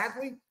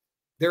 Sadly,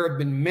 there have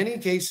been many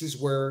cases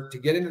where to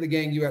get into the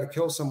gang, you had to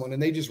kill someone,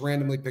 and they just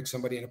randomly pick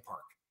somebody in a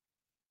park,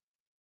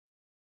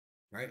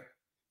 right?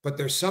 But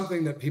there's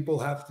something that people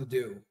have to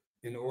do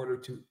in order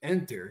to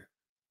enter,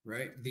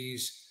 right,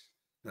 these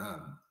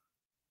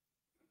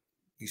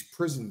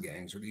prison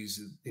gangs, or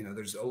these,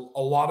 there's a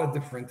lot of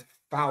different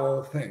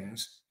foul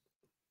things.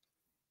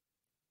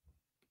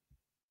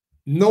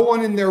 No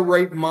one in their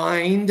right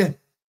mind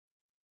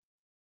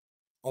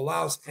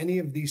allows any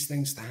of these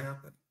things to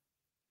happen.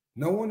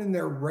 No one in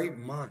their right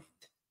mind,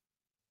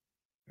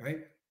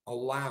 right,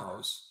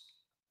 allows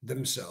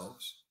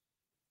themselves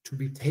to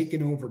be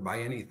taken over by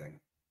anything.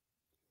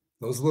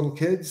 Those little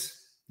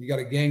kids, you got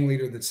a gang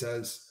leader that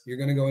says, you're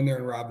going to go in there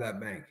and rob that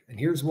bank. And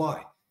here's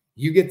why.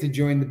 You get to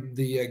join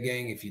the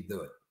gang if you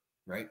do it,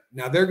 right?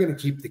 Now, they're going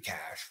to keep the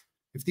cash.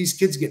 If these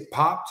kids get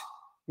popped,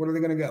 where are they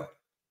going to go?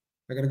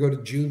 They're going to go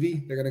to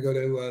juvie. They're going to go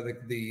to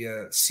the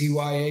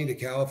CYA, the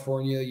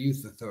California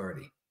Youth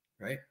Authority,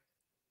 right?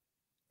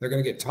 They're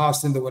going to get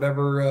tossed into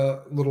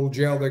whatever little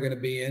jail they're going to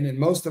be in. And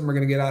most of them are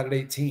going to get out at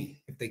 18.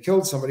 If they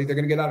killed somebody, they're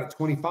going to get out at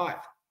 25.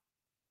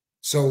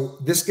 So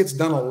this gets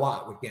done a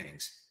lot with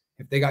gangs.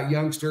 If they got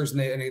youngsters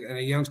and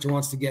a youngster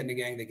wants to get in a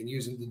gang, they can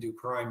use them to do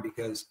crime,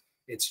 because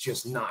it's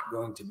just not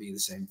going to be the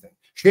same thing.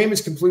 Shame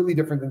is completely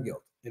different than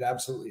guilt. It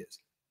absolutely is.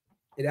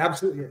 It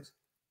absolutely is,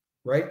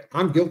 right?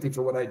 I'm guilty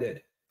for what I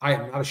did. I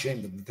am not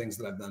ashamed of the things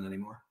that I've done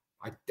anymore.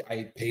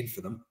 I paid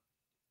for them.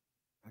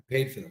 I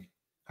paid for them.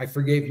 I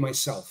forgave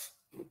myself.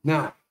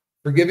 Now,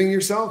 forgiving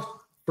yourself,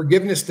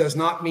 forgiveness does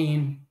not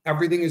mean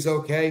everything is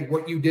okay.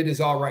 What you did is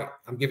all right.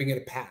 I'm giving it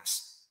a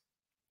pass.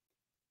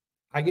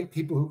 I get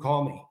people who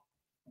call me.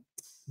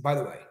 By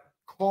the way,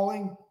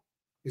 calling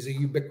is a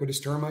ubiquitous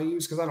term I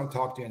use because I don't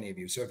talk to any of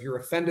you. So if you're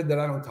offended that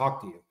I don't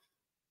talk to you,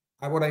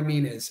 what I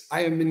mean is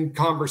I am in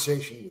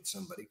conversation with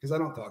somebody, because I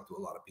don't talk to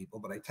a lot of people,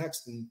 but I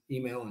text and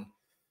email and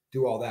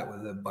do all that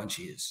with a bunch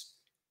of yous.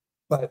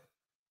 But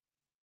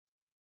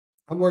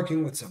I'm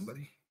working with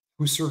somebody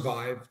who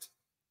survived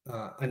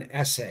an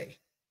essay,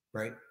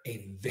 right?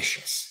 A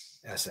vicious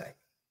essay.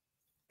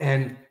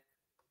 And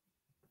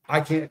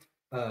I can't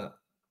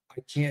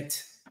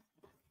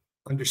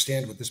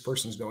understand what this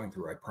person's going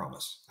through. I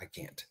promise I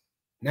can't.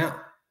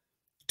 Now,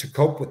 to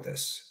cope with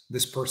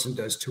this person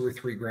does 2 or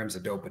 3 grams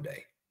of dope a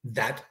day.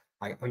 That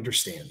I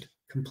understand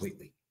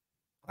completely.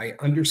 I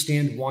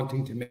understand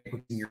wanting to make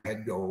what's in your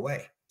head go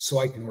away so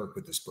I can work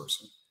with this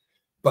person.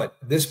 But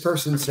this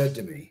person said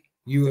to me,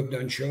 You have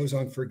done shows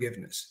on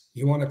forgiveness.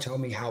 You want to tell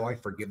me how I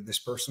forgive this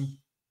person?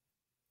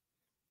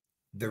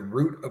 The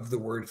root of the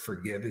word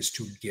forgive is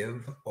to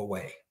give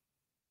away,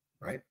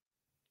 right?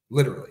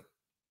 Literally.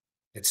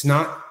 It's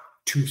not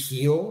to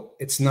heal.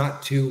 It's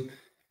not to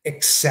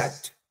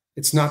accept.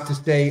 It's not to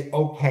say,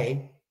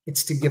 okay,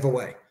 it's to give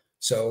away.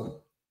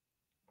 So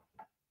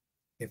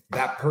if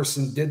that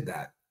person did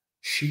that,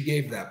 she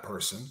gave that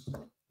person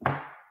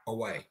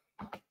away.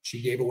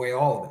 She gave away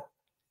all of it.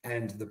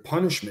 And the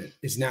punishment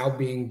is now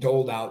being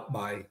doled out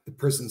by the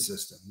prison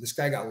system. This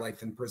guy got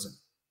life in prison.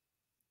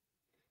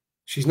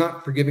 She's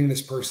not forgiving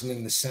this person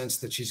in the sense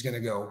that she's going to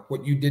go,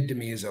 what you did to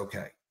me is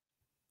okay.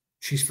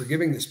 She's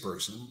forgiving this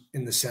person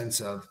in the sense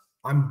of,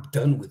 I'm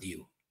done with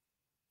you.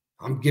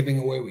 I'm giving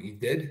away what you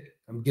did.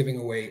 I'm giving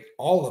away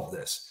all of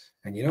this.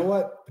 And you know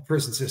what? The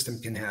prison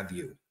system can have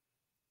you.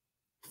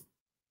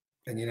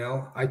 And, you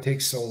know, I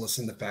take solace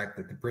in the fact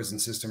that the prison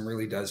system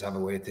really does have a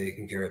way of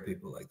taking care of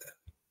people like that.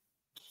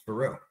 For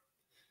real.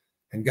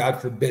 And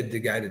God forbid the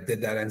guy that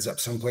did that ends up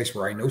someplace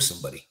where I know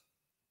somebody,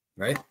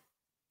 right?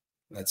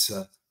 That's,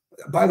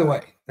 by the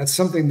way, that's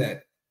something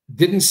that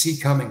didn't see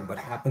coming, but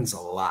happens a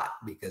lot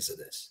because of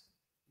this,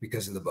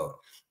 because of the boat.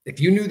 If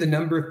you knew the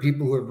number of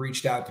people who have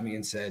reached out to me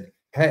and said,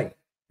 hey,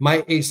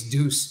 my ace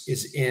deuce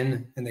is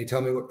in, and they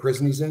tell me what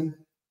prison he's in,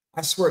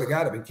 I swear to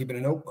God, I've been keeping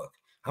a notebook.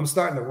 I'm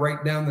starting to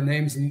write down the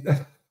names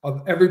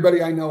of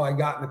everybody I know I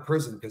got in a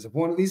prison, because if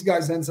one of these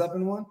guys ends up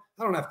in one,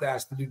 I don't have to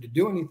ask the dude to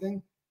do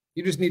anything.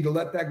 You just need to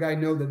let that guy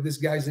know that this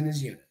guy's in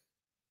his unit.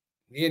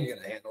 He ain't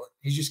going to handle it.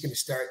 He's just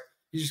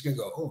going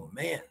to go, oh,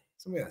 man,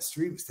 somebody on the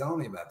street was telling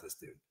me about this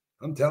dude.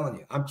 I'm telling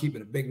you, I'm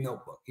keeping a big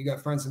notebook. You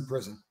got friends in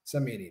prison,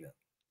 send me an email.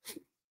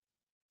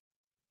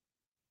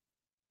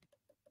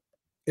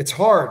 It's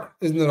hard,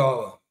 isn't it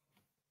all?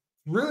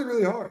 Really,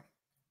 really hard.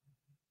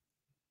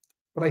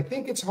 But I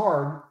think it's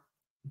hard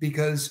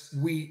because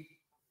we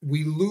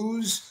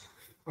lose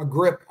a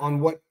grip on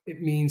what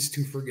it means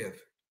to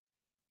forgive.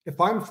 If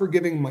I'm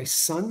forgiving my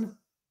son,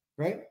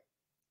 right,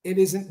 it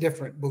isn't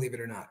different, believe it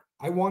or not.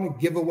 I want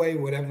to give away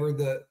whatever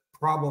the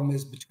problem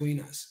is between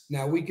us.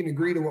 Now, we can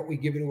agree to what we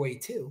give it away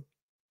to,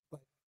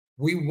 but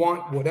we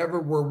want whatever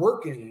we're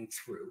working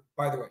through.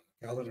 By the way,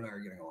 Calhoun and I are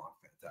getting along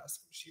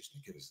fantastic. I'm just using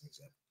the kid as an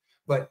example.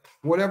 But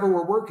whatever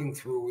we're working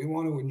through, we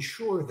want to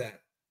ensure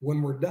that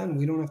when we're done,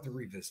 we don't have to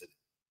revisit it.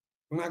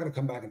 We're not going to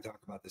come back and talk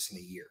about this in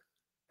a year.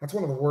 That's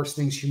one of the worst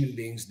things human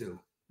beings do.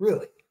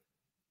 Really.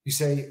 You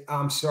say,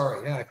 I'm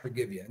sorry. Yeah, I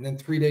forgive you. And then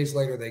 3 days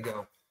later, they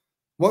go,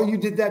 well, you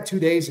did that 2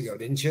 days ago,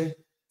 didn't you?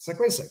 It's like,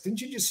 wait a sec.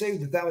 Didn't you just say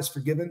that was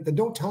forgiven? Then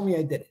don't tell me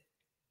I did it,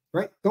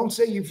 right? Don't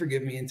say you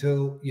forgive me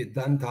until you're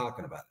done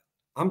talking about it.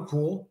 I'm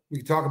cool. We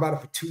can talk about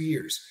it for 2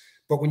 years.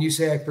 But when you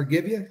say I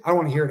forgive you, I don't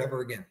want to hear it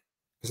ever again,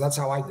 because that's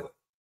how I do it,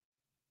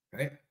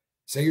 right?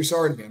 Say you're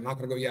sorry to me. I'm not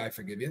going to go, yeah, I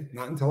forgive you.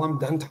 Not until I'm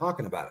done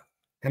talking about it.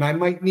 And I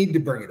might need to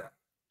bring it up.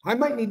 I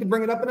might need to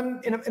bring it up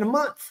in a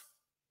month.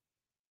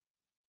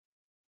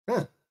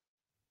 Huh.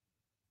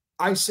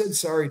 I said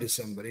sorry to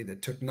somebody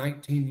that took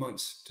 19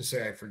 months to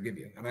say I forgive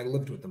you. And I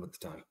lived with them at the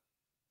time.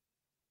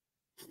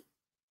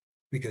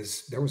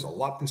 Because there was a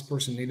lot this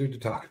person needed to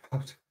talk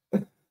about.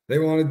 They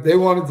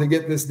wanted to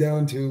get this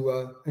down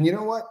to, and you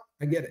know what?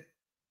 I get it.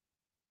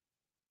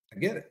 I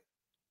get it.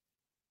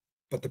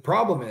 But the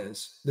problem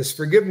is this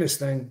forgiveness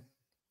thing,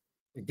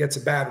 it gets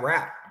a bad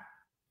rap.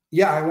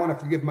 Yeah, I want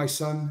to forgive my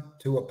son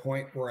to a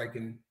point where I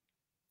can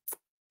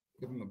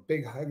give him a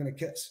big hug and a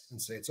kiss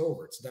and say, it's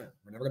over. It's done.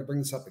 We're never going to bring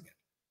this up again.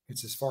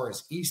 It's as far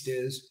as East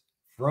is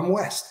from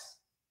West.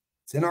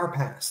 It's in our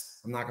past.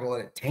 I'm not going to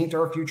let it taint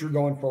our future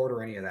going forward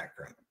or any of that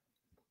crap.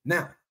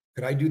 Now,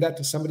 could I do that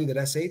to somebody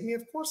that SA'd me?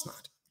 Of course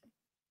not.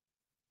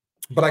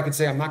 But I could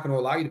say, I'm not going to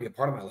allow you to be a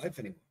part of my life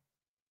anymore.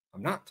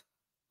 I'm not.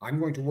 I'm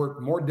going to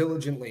work more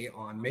diligently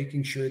on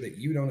making sure that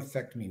you don't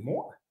affect me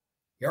more.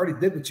 You already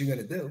did what you're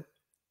going to do.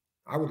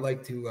 I would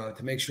like to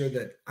make sure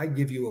that I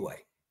give you away.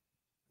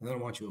 And I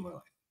don't want you in my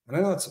life. And I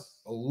know it's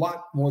a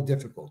lot more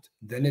difficult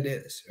than it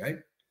is, right?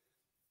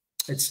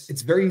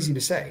 It's very easy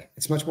to say.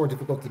 It's much more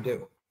difficult to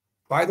do.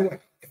 By the way,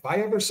 if I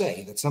ever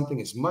say that something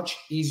is much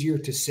easier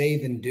to say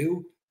than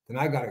do, then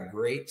I got a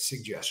great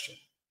suggestion.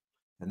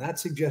 And that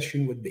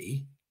suggestion would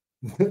be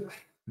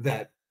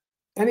that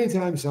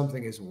anytime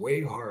something is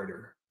way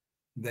harder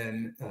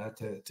than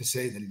to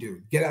say than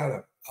do, get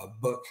out a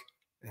book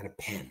and a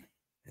pen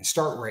and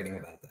start writing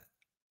about that.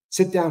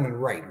 Sit down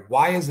and write.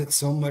 Why is it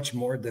so much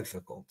more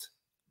difficult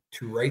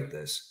to write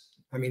this?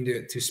 I mean,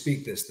 to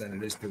speak this than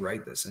it is to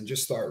write this, and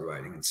just start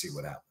writing and see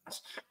what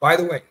happens. By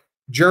the way,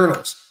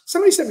 journals.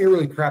 Somebody sent me a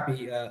really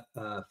crappy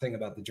thing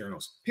about the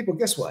journals. People,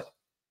 guess what?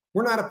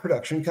 We're not a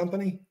production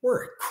company.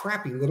 We're a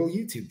crappy little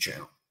YouTube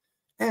channel.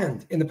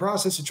 And in the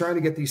process of trying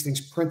to get these things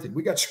printed,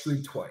 we got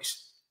screwed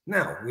twice.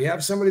 Now, we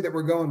have somebody that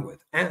we're going with,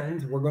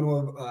 and we're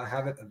going to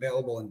have it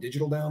available in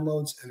digital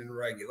downloads and in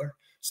regular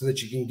so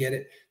that you can get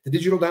it. The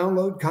digital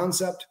download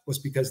concept was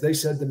because they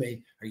said to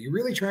me, are you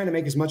really trying to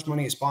make as much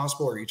money as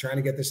possible, or are you trying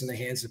to get this in the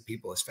hands of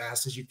people as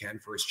fast as you can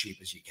for as cheap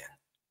as you can?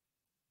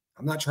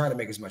 I'm not trying to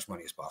make as much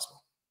money as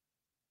possible.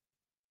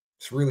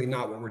 It's really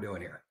not what we're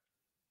doing here,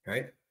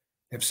 right?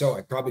 If so,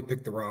 I probably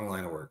picked the wrong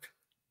line of work.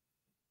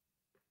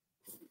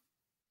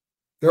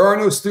 There are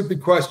no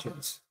stupid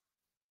questions.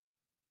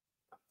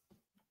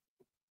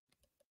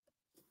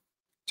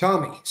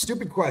 Tommy,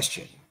 stupid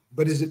question,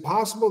 but is it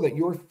possible that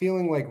your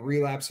feeling like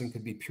relapsing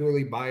could be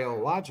purely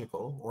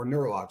biological or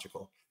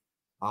neurological,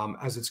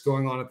 as it's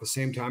going on at the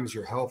same time as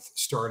your health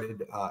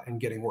started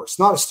and getting worse?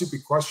 Not a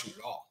stupid question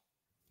at all.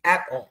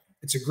 At all.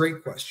 It's a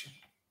great question.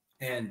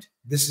 And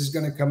this is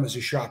going to come as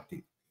a shock to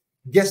you.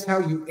 Guess how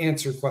you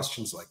answer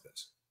questions like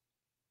this.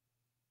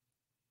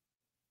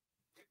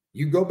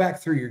 You go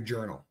back through your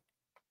journal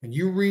and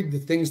you read the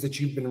things that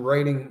you've been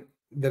writing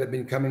that have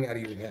been coming out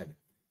of your head.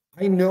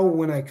 I know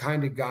when I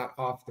kind of got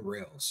off the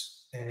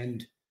rails,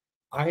 and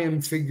I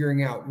am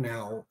figuring out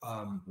now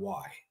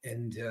why.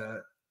 And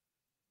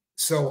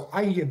so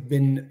I have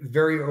been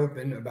very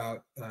open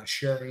about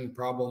sharing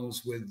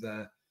problems with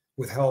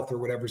health or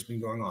whatever's been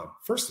going on.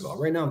 First of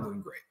all, right now I'm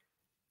doing great.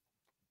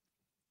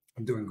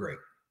 I'm doing great.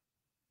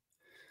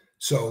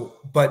 So,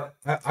 but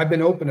I've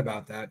been open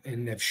about that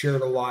and have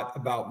shared a lot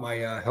about my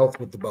health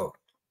with the boat.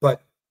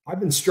 But I've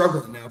been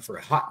struggling now for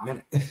a hot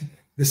minute.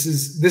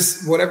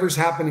 This whatever's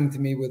happening to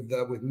me with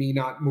me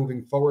not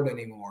moving forward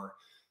anymore.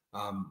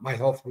 My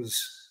health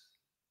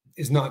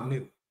is not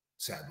new,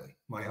 sadly.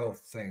 My health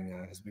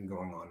thing has been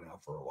going on now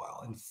for a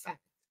while. In fact,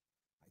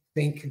 I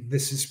think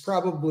this is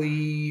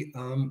probably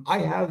I'm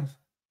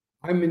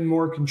in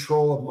more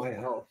control of my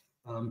health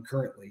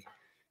currently.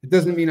 It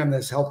doesn't mean I'm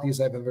as healthy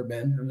as I've ever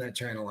been. I'm not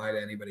trying to lie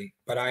to anybody,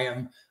 but I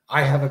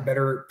have a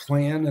better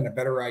plan and a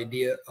better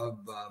idea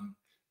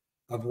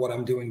of what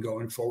I'm doing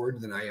going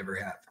forward than I ever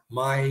have.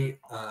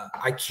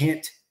 I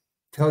can't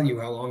tell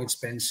you how long it's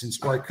been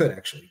since, or I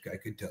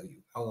could tell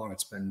you how long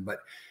it's been, but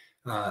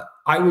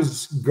I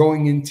was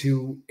going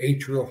into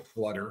atrial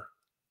flutter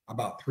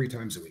about 3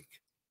 times a week,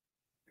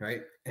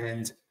 right?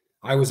 And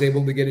I was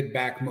able to get it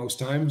back most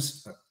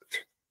times.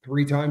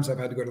 3 times I've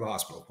had to go to the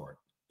hospital for it.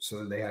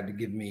 So they had to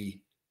give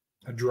me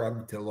a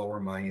drug to lower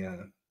my,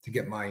 to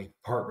get my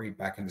heart rate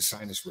back into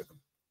sinus rhythm.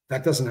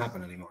 That doesn't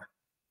happen anymore.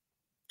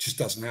 It just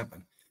doesn't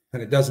happen.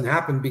 And it doesn't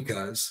happen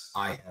because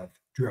I have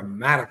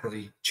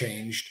dramatically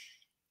changed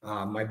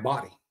my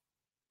body,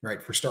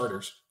 right? For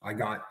starters, I'm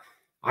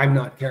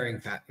not carrying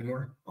fat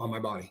anymore on my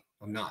body.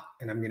 I'm not,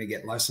 and I'm going to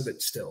get less of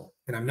it still.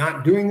 And I'm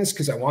not doing this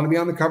because I want to be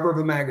on the cover of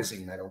a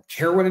magazine. I don't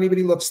care what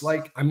anybody looks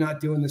like. I'm not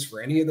doing this for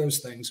any of those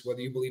things,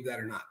 whether you believe that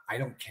or not. I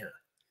don't care.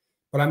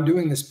 But I'm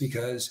doing this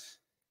because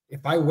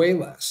if I weigh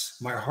less,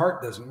 my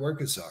heart doesn't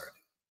work as hard.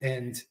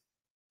 And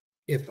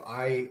if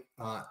I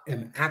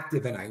am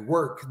active and I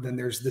work, then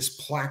there's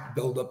this plaque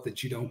buildup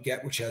that you don't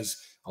get, which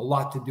has a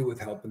lot to do with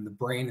helping the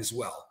brain as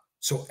well.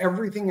 So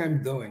everything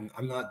I'm doing,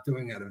 I'm not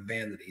doing out of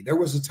vanity. There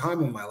was a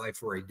time in my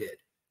life where I did,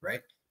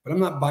 right? But I'm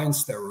not buying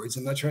steroids.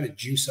 I'm not trying to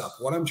juice up.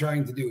 What I'm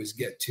trying to do is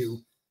get to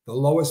the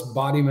lowest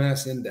body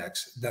mass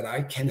index that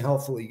I can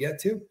healthily get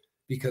to,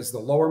 because the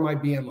lower my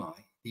BMI,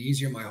 the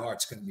easier my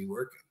heart's going to be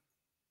working,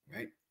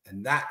 right?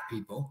 And that,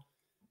 people,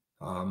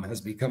 has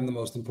become the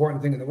most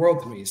important thing in the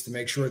world to me, is to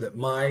make sure that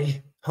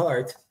my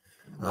heart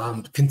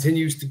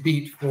continues to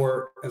beat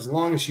for as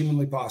long as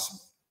humanly possible.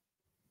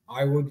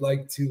 I would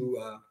like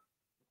to,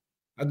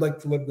 I'd like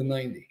to live to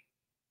 90.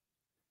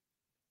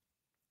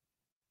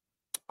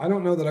 I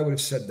don't know that I would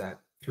have said that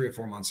 3 or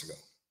 4 months ago.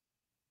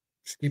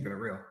 Just keeping it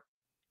real,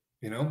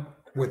 you know,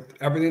 with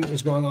everything that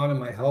was going on in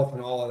my health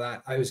and all of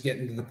that. I was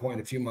getting to the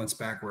point a few months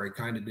back where I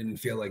kind of didn't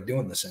feel like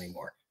doing this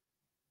anymore.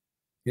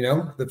 You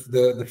know,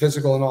 the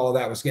physical and all of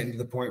that was getting to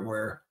the point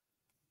where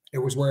it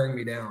was wearing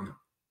me down.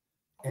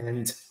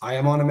 And I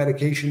am on a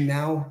medication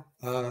now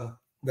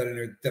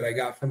that I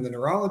got from the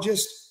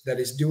neurologist that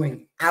is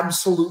doing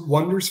absolute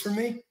wonders for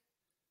me.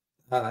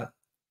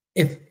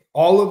 If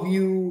all of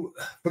you,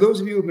 for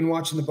those of you who have been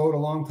watching the boat a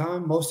long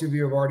time, most of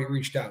you have already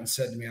reached out and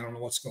said to me, I don't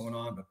know what's going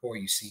on, but boy,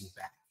 you seem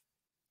bad.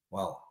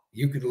 Well,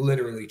 you could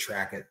literally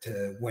track it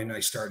to when I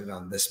started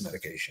on this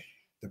medication.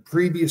 The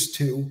previous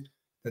 2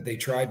 that they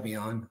tried me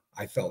on,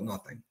 I felt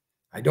nothing.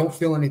 I don't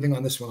feel anything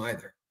on this one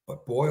either,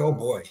 but boy, oh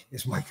boy,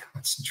 is my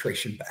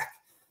concentration back.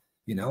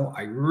 You know,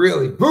 I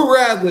really, Boo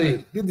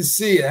Radley, good to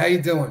see you. How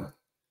you doing?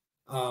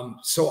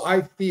 So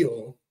I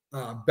feel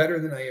better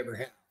than I ever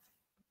have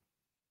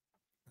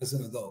as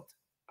an adult,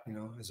 you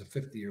know, as a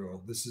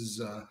 50-year-old. This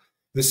is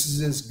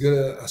as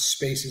good a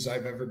space as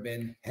I've ever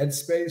been.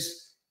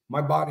 Headspace.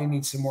 My body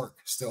needs some work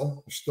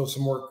still. There's still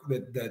some work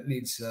that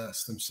needs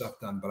some stuff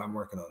done, but I'm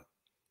working on it.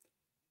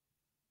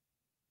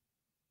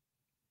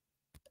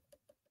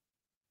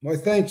 Well,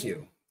 thank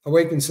you.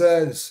 Awaken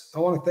says, I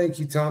want to thank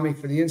you, Tommy,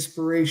 for the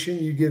inspiration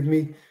you give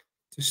me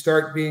to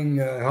start being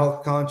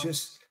health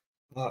conscious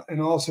and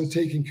also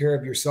taking care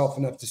of yourself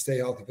enough to stay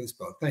healthy for this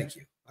boat. Thank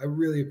you. I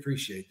really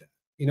appreciate that.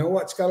 You know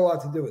what? It's got a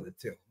lot to do with it,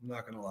 too. I'm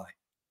not going to lie.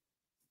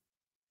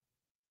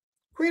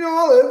 Queen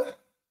Olive,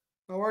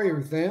 how are you,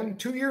 Ruthann?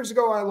 2 years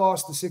ago, I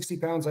lost the 60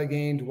 pounds I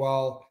gained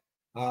while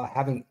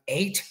having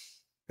 8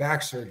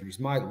 back surgeries.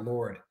 My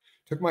Lord.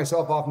 Took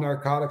myself off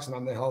narcotics, and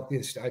I'm the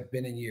healthiest I've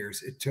been in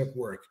years. It took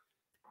work.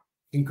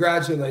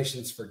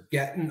 Congratulations for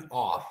getting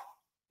off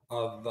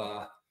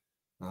of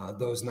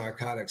those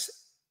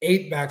narcotics.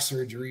 8 back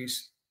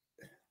surgeries.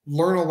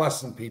 Learn a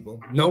lesson,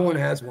 people. No one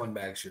has 1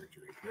 back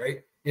surgery,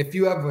 right? If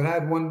you have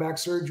had 1 back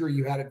surgery,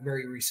 you had it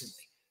very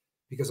recently,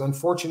 because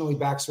unfortunately,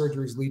 back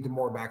surgeries lead to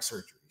more back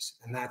surgeries,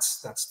 and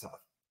that's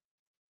tough.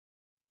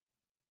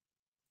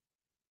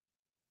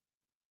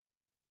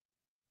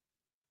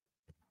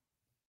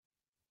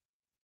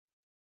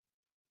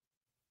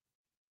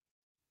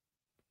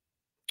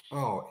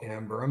 Oh,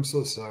 Amber, I'm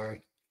so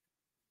sorry.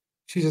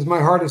 She says,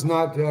 my heart is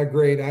not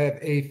great. I have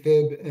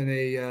AFib and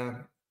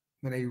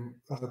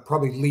a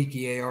probably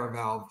leaky AR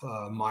valve,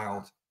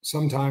 mild.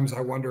 Sometimes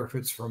I wonder if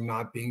it's from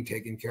not being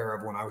taken care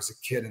of when I was a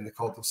kid in the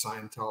cult of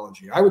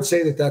Scientology. I would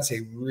say that that's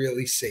a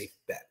really safe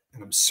bet.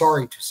 And I'm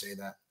sorry to say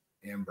that,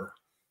 Amber.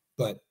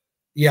 But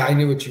yeah, I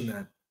knew what you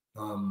meant.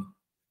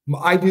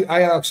 I do.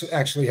 I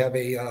actually have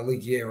a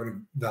leaky aortic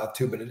valve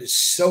too, but it is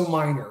so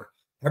minor.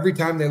 Every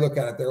time they look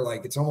at it, they're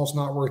like, it's almost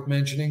not worth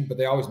mentioning, but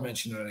they always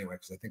mention it anyway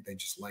because I think they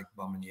just like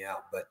bumming you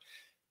out. But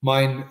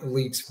mine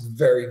leaks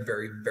very,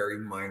 very, very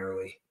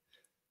minorly.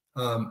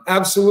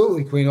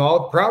 Absolutely, Queen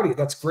Olive. Proud of you.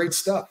 That's great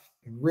stuff.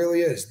 It really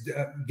is.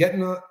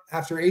 Getting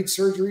after 8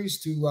 surgeries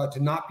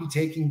to not be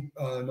taking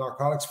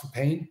narcotics for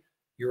pain,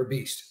 you're a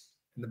beast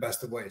in the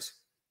best of ways.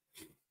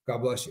 God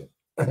bless you.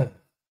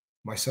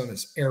 My son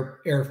is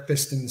air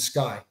fist in the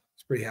sky.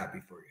 He's pretty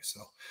happy for you.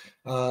 So,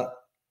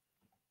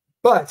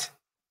 but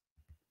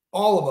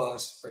all of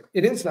us,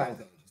 it is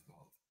Scientology's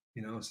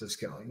fault, says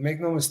Kelly. Make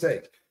no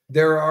mistake.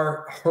 There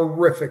are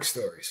horrific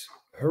stories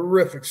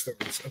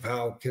of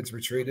how kids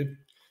were treated.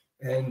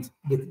 And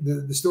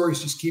the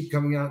stories just keep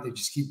coming out. They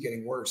just keep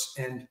getting worse.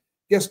 And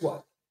guess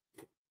what?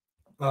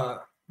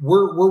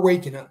 We're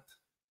waking up,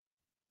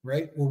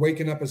 right? We're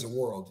waking up as a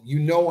world.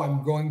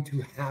 I'm going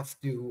to have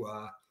to,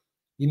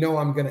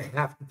 I'm going to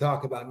have to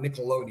talk about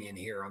Nickelodeon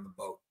here on the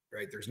boat,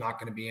 right? There's not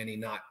going to be any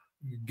not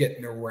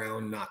getting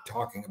around, not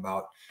talking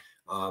about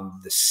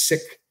the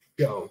sick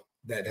show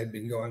that had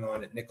been going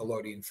on at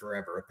Nickelodeon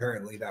forever.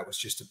 Apparently, that was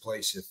just a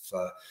place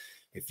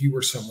if you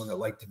were someone that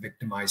liked to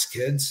victimize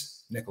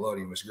kids,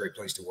 Nickelodeon was a great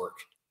place to work.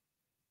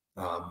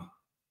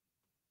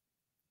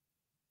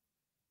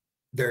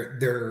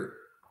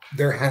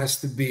 There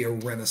has to be a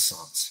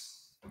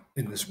renaissance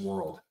in this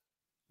world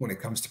when it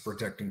comes to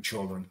protecting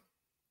children,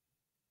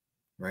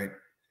 right?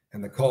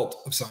 And the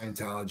cult of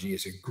Scientology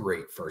is a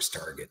great first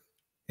target.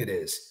 It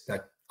is.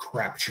 That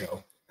crap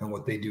show and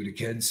what they do to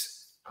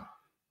kids.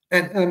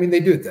 And I mean, they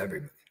do it to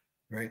everybody,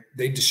 right?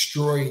 They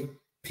destroy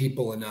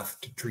people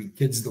enough to treat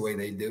kids the way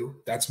they do.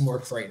 That's more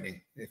frightening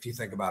if you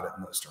think about it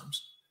in those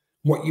terms.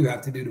 What you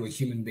have to do to a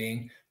human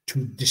being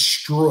to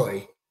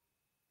destroy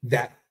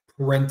that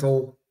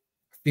parental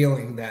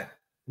feeling that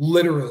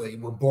literally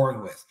we're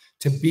born with,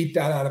 to beat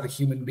that out of a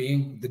human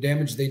being, the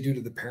damage they do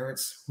to the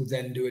parents who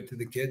then do it to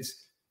the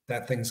kids,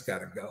 that thing's got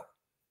to go.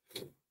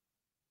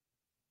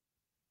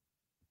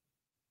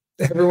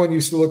 Everyone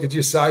used to look at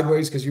you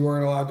sideways because you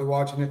weren't allowed to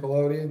watch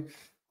Nickelodeon.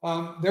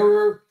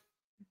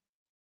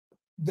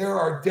 There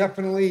are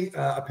definitely,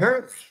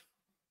 apparently,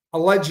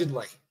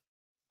 allegedly,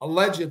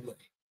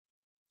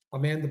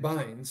 Amanda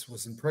Bynes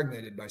was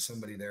impregnated by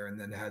somebody there and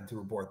then had to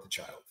abort the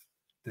child.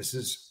 This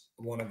is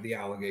one of the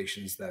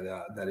allegations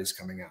that is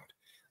coming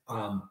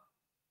out.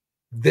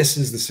 This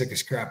is the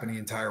sickest crap in the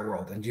entire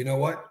world. And you know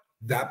what?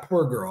 That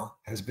poor girl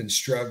has been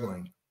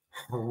struggling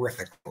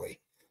horrifically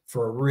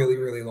for a really,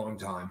 really long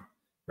time,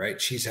 right?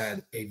 She's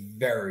had a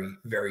very,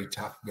 very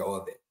tough go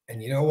of it.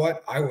 And you know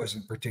what? I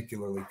wasn't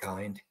particularly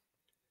kind.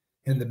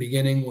 In the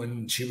beginning,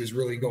 when she was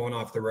really going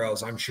off the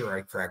rails, I'm sure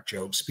I cracked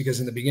jokes because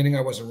in the beginning,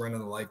 I wasn't running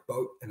the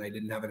lifeboat and I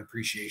didn't have an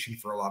appreciation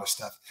for a lot of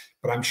stuff.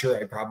 But I'm sure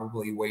I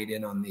probably weighed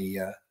in on the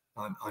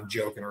on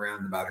joking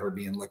around about her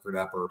being liquored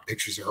up or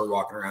pictures of her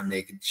walking around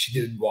naked. She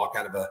did walk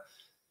out of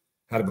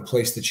a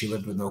place that she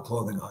lived with no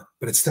clothing on.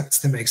 But it starts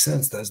to make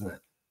sense, doesn't it?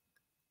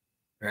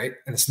 Right?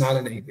 And it's not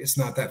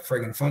that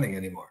friggin' funny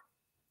anymore.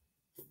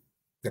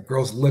 The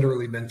girl's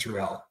literally been through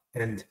hell,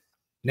 and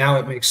now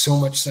it makes so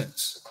much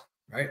sense,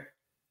 right?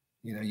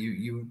 She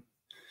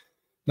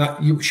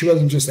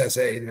wasn't just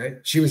SA'd, right?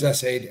 She was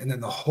SA'd, and then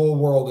the whole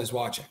world is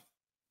watching.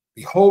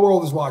 The whole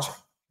world is watching.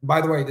 By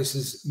the way, this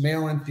is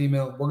male and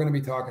female. We're going to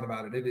be talking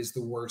about it. It is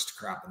the worst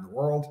crap in the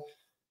world.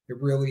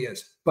 It really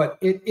is. But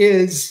it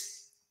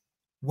is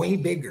way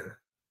bigger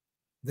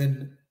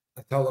than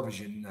a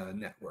television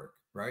network,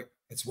 right?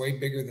 It's way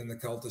bigger than the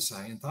cult of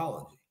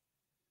Scientology.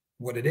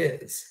 What it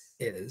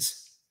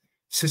is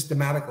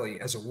systematically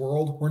as a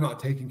world, we're not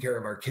taking care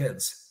of our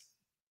kids.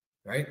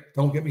 Right?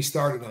 Don't get me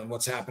started on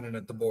what's happening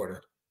at the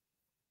border.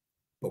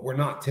 But we're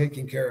not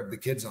taking care of the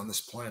kids on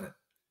this planet.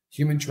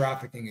 Human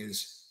trafficking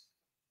is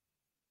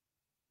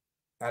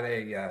at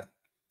a,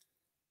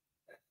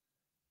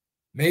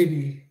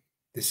 maybe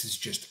this has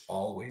just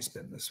always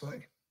been this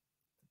way,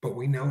 but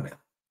we know now,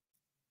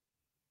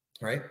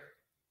 right?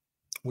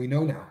 We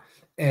know now.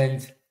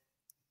 And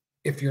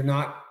if you're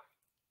not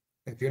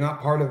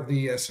part of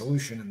the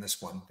solution in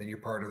this one, then you're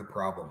part of the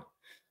problem.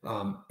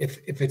 If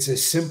it's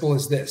as simple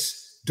as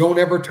this, Don't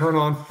ever turn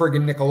on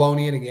friggin'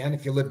 Nickelodeon again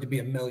if you live to be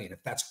a million.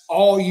 If that's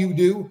all you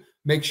do,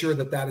 make sure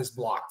that that is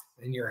blocked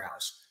in your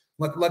house.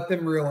 Let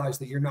them realize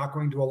that you're not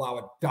going to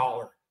allow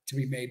 $1 to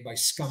be made by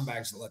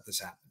scumbags that let this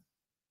happen,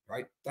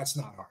 right? That's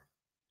not hard.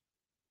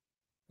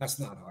 That's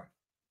not hard.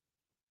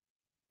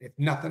 If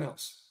nothing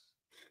else,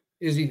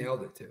 Izzy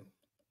nailed it too.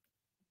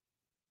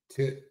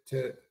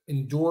 To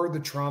endure the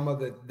trauma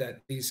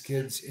that these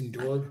kids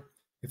endured,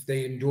 if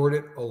they endured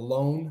it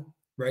alone,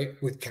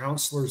 right, with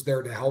counselors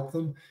there to help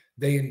them,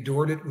 they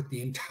endured it with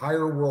the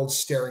entire world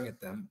staring at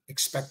them,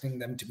 expecting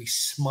them to be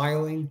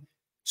smiling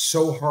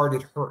so hard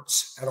it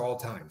hurts at all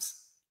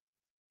times,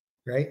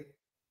 right?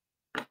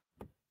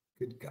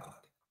 Good God.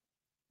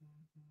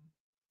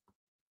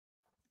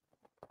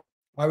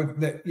 I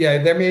would,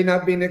 yeah, there may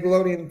not be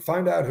Nickelodeon.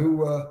 Find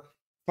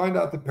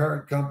out the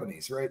parent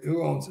companies, right?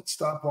 Who owns it?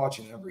 Stop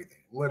watching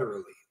everything.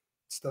 Literally,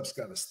 stuff's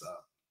got to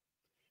stop.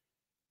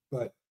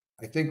 But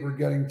I think we're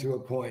getting to a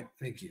point.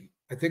 Thank you.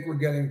 I think we're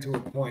getting to a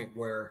point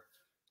where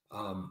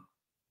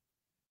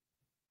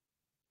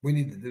we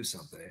need to do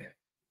something,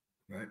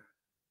 right?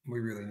 We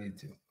really need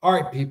to. All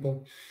right,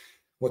 people.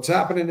 What's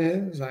happening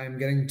is I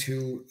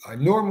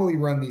normally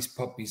run these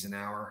puppies an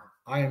hour.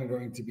 I am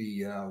going to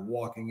be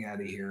walking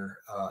out of here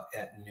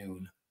at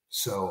noon.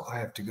 So I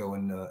have to go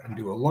and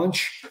do a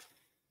lunch.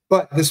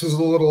 But this was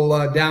a little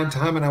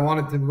downtime, and I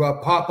wanted to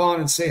pop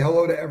on and say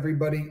hello to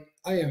everybody.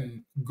 I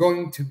am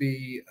going to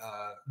be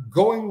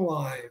going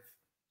live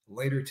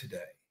later today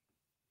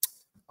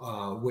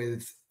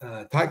with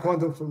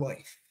Taekwondo for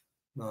Life.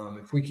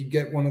 If we could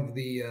get one of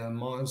the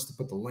mods to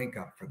put the link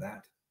up for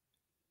that.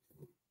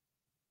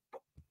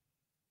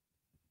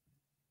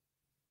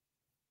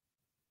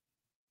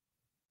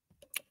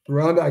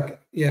 Rhonda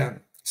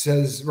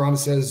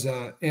says,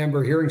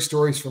 Amber, hearing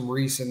stories from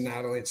Reese and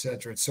Natalie,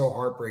 etc. It's so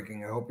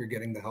heartbreaking. I hope you're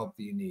getting the help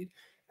that you need,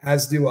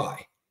 as do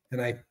I.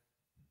 And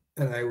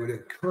I would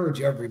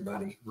encourage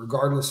everybody,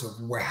 regardless of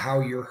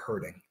how you're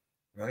hurting,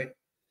 right,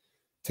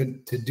 to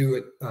do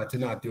it, to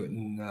not do it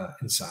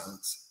in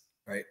silence,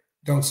 right?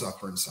 Don't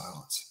suffer in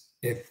silence.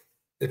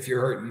 If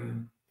you're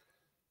hurting,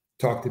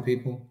 talk to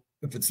people.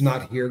 If it's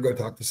not here, go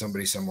talk to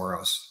somebody somewhere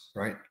else,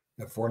 right?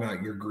 If we're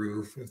not your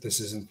groove, if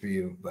this isn't for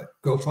you, but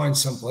go find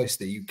someplace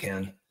that you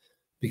can,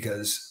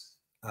 because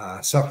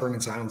suffering in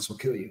silence will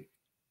kill you.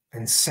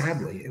 And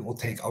sadly, it will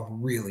take a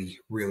really,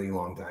 really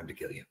long time to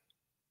kill you.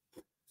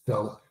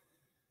 So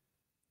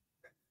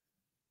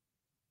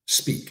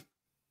speak,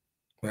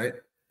 right?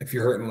 If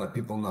you're hurting, let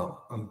people know.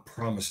 I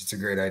promise it's a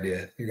great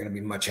idea. You're going to be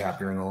much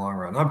happier in the long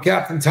run. I'm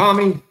Captain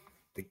Tommy.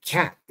 The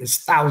cat is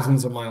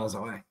thousands of miles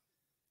away.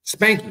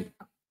 Spanky,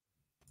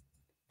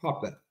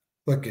 pop that.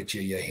 Look at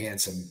you, you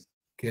handsome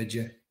kid,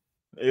 you.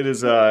 It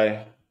is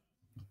I.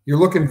 You're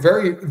looking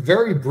very,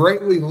 very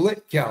brightly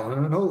lit,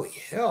 Calhoun. Holy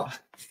hell.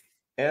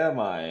 Am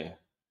I?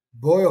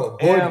 Boy, oh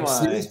boy, do you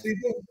see these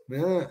people?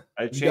 Yeah.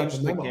 I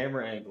changed the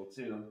camera angle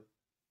too.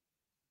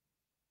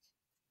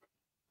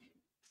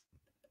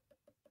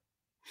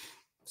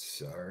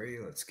 Sorry,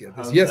 let's get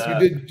this. Yes,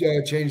 you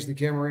did change the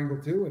camera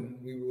angle too, and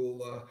we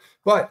will.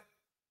 But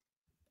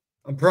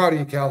I'm proud of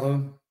you,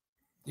 Calhoun.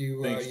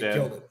 You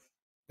killed it.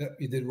 Yep,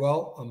 you did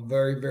well. I'm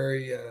very,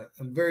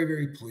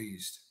 very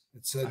pleased.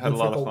 It's a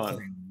difficult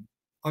thing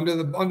under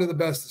the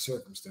best of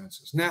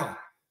circumstances. Now,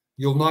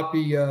 you'll not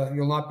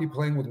be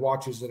playing with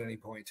watches at any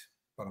point,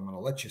 but I'm going to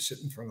let you sit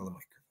in front of the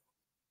microphone.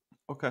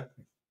 Okay.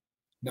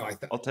 No,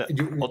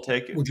 I'll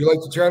take it. Would you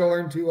like to try to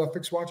learn to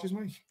fix watches,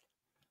 Mike?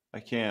 I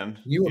can.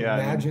 Can you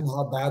imagine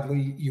how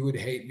badly you would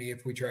hate me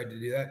if we tried to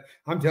do that?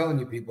 I'm telling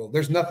you, people,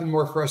 there's nothing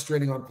more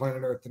frustrating on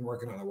planet Earth than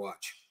working on a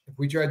watch. If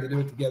we tried to do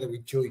it together,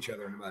 we'd kill each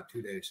other in about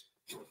 2 days.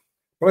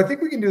 But I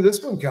think we can do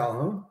this one,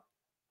 Calhoun.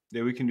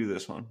 Yeah, we can do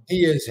this one.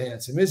 He is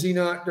handsome. Is he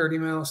not, Dirty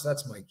Mouse?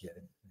 That's my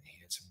kid.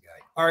 Handsome guy.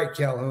 All right,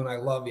 Calhoun, I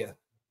love you.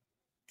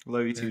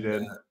 Love you too,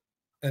 Dad.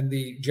 And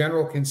the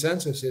general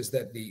consensus is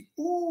that the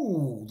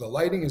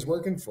lighting is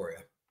working for you.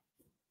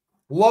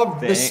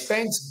 Love the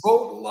Spanx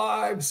Boat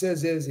Live,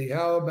 says Izzy.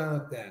 How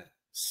about that?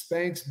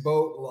 Spanx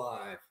Boat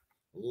Live.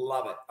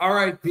 Love it. All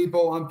right,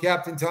 people. I'm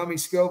Captain Tommy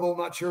Scoville.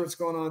 Not sure what's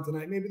going on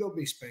tonight. Maybe there'll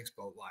be Spanx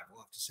Boat Live.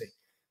 We'll have to see.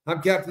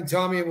 I'm Captain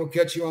Tommy, and we'll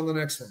catch you on the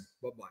next one.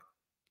 Bye-bye.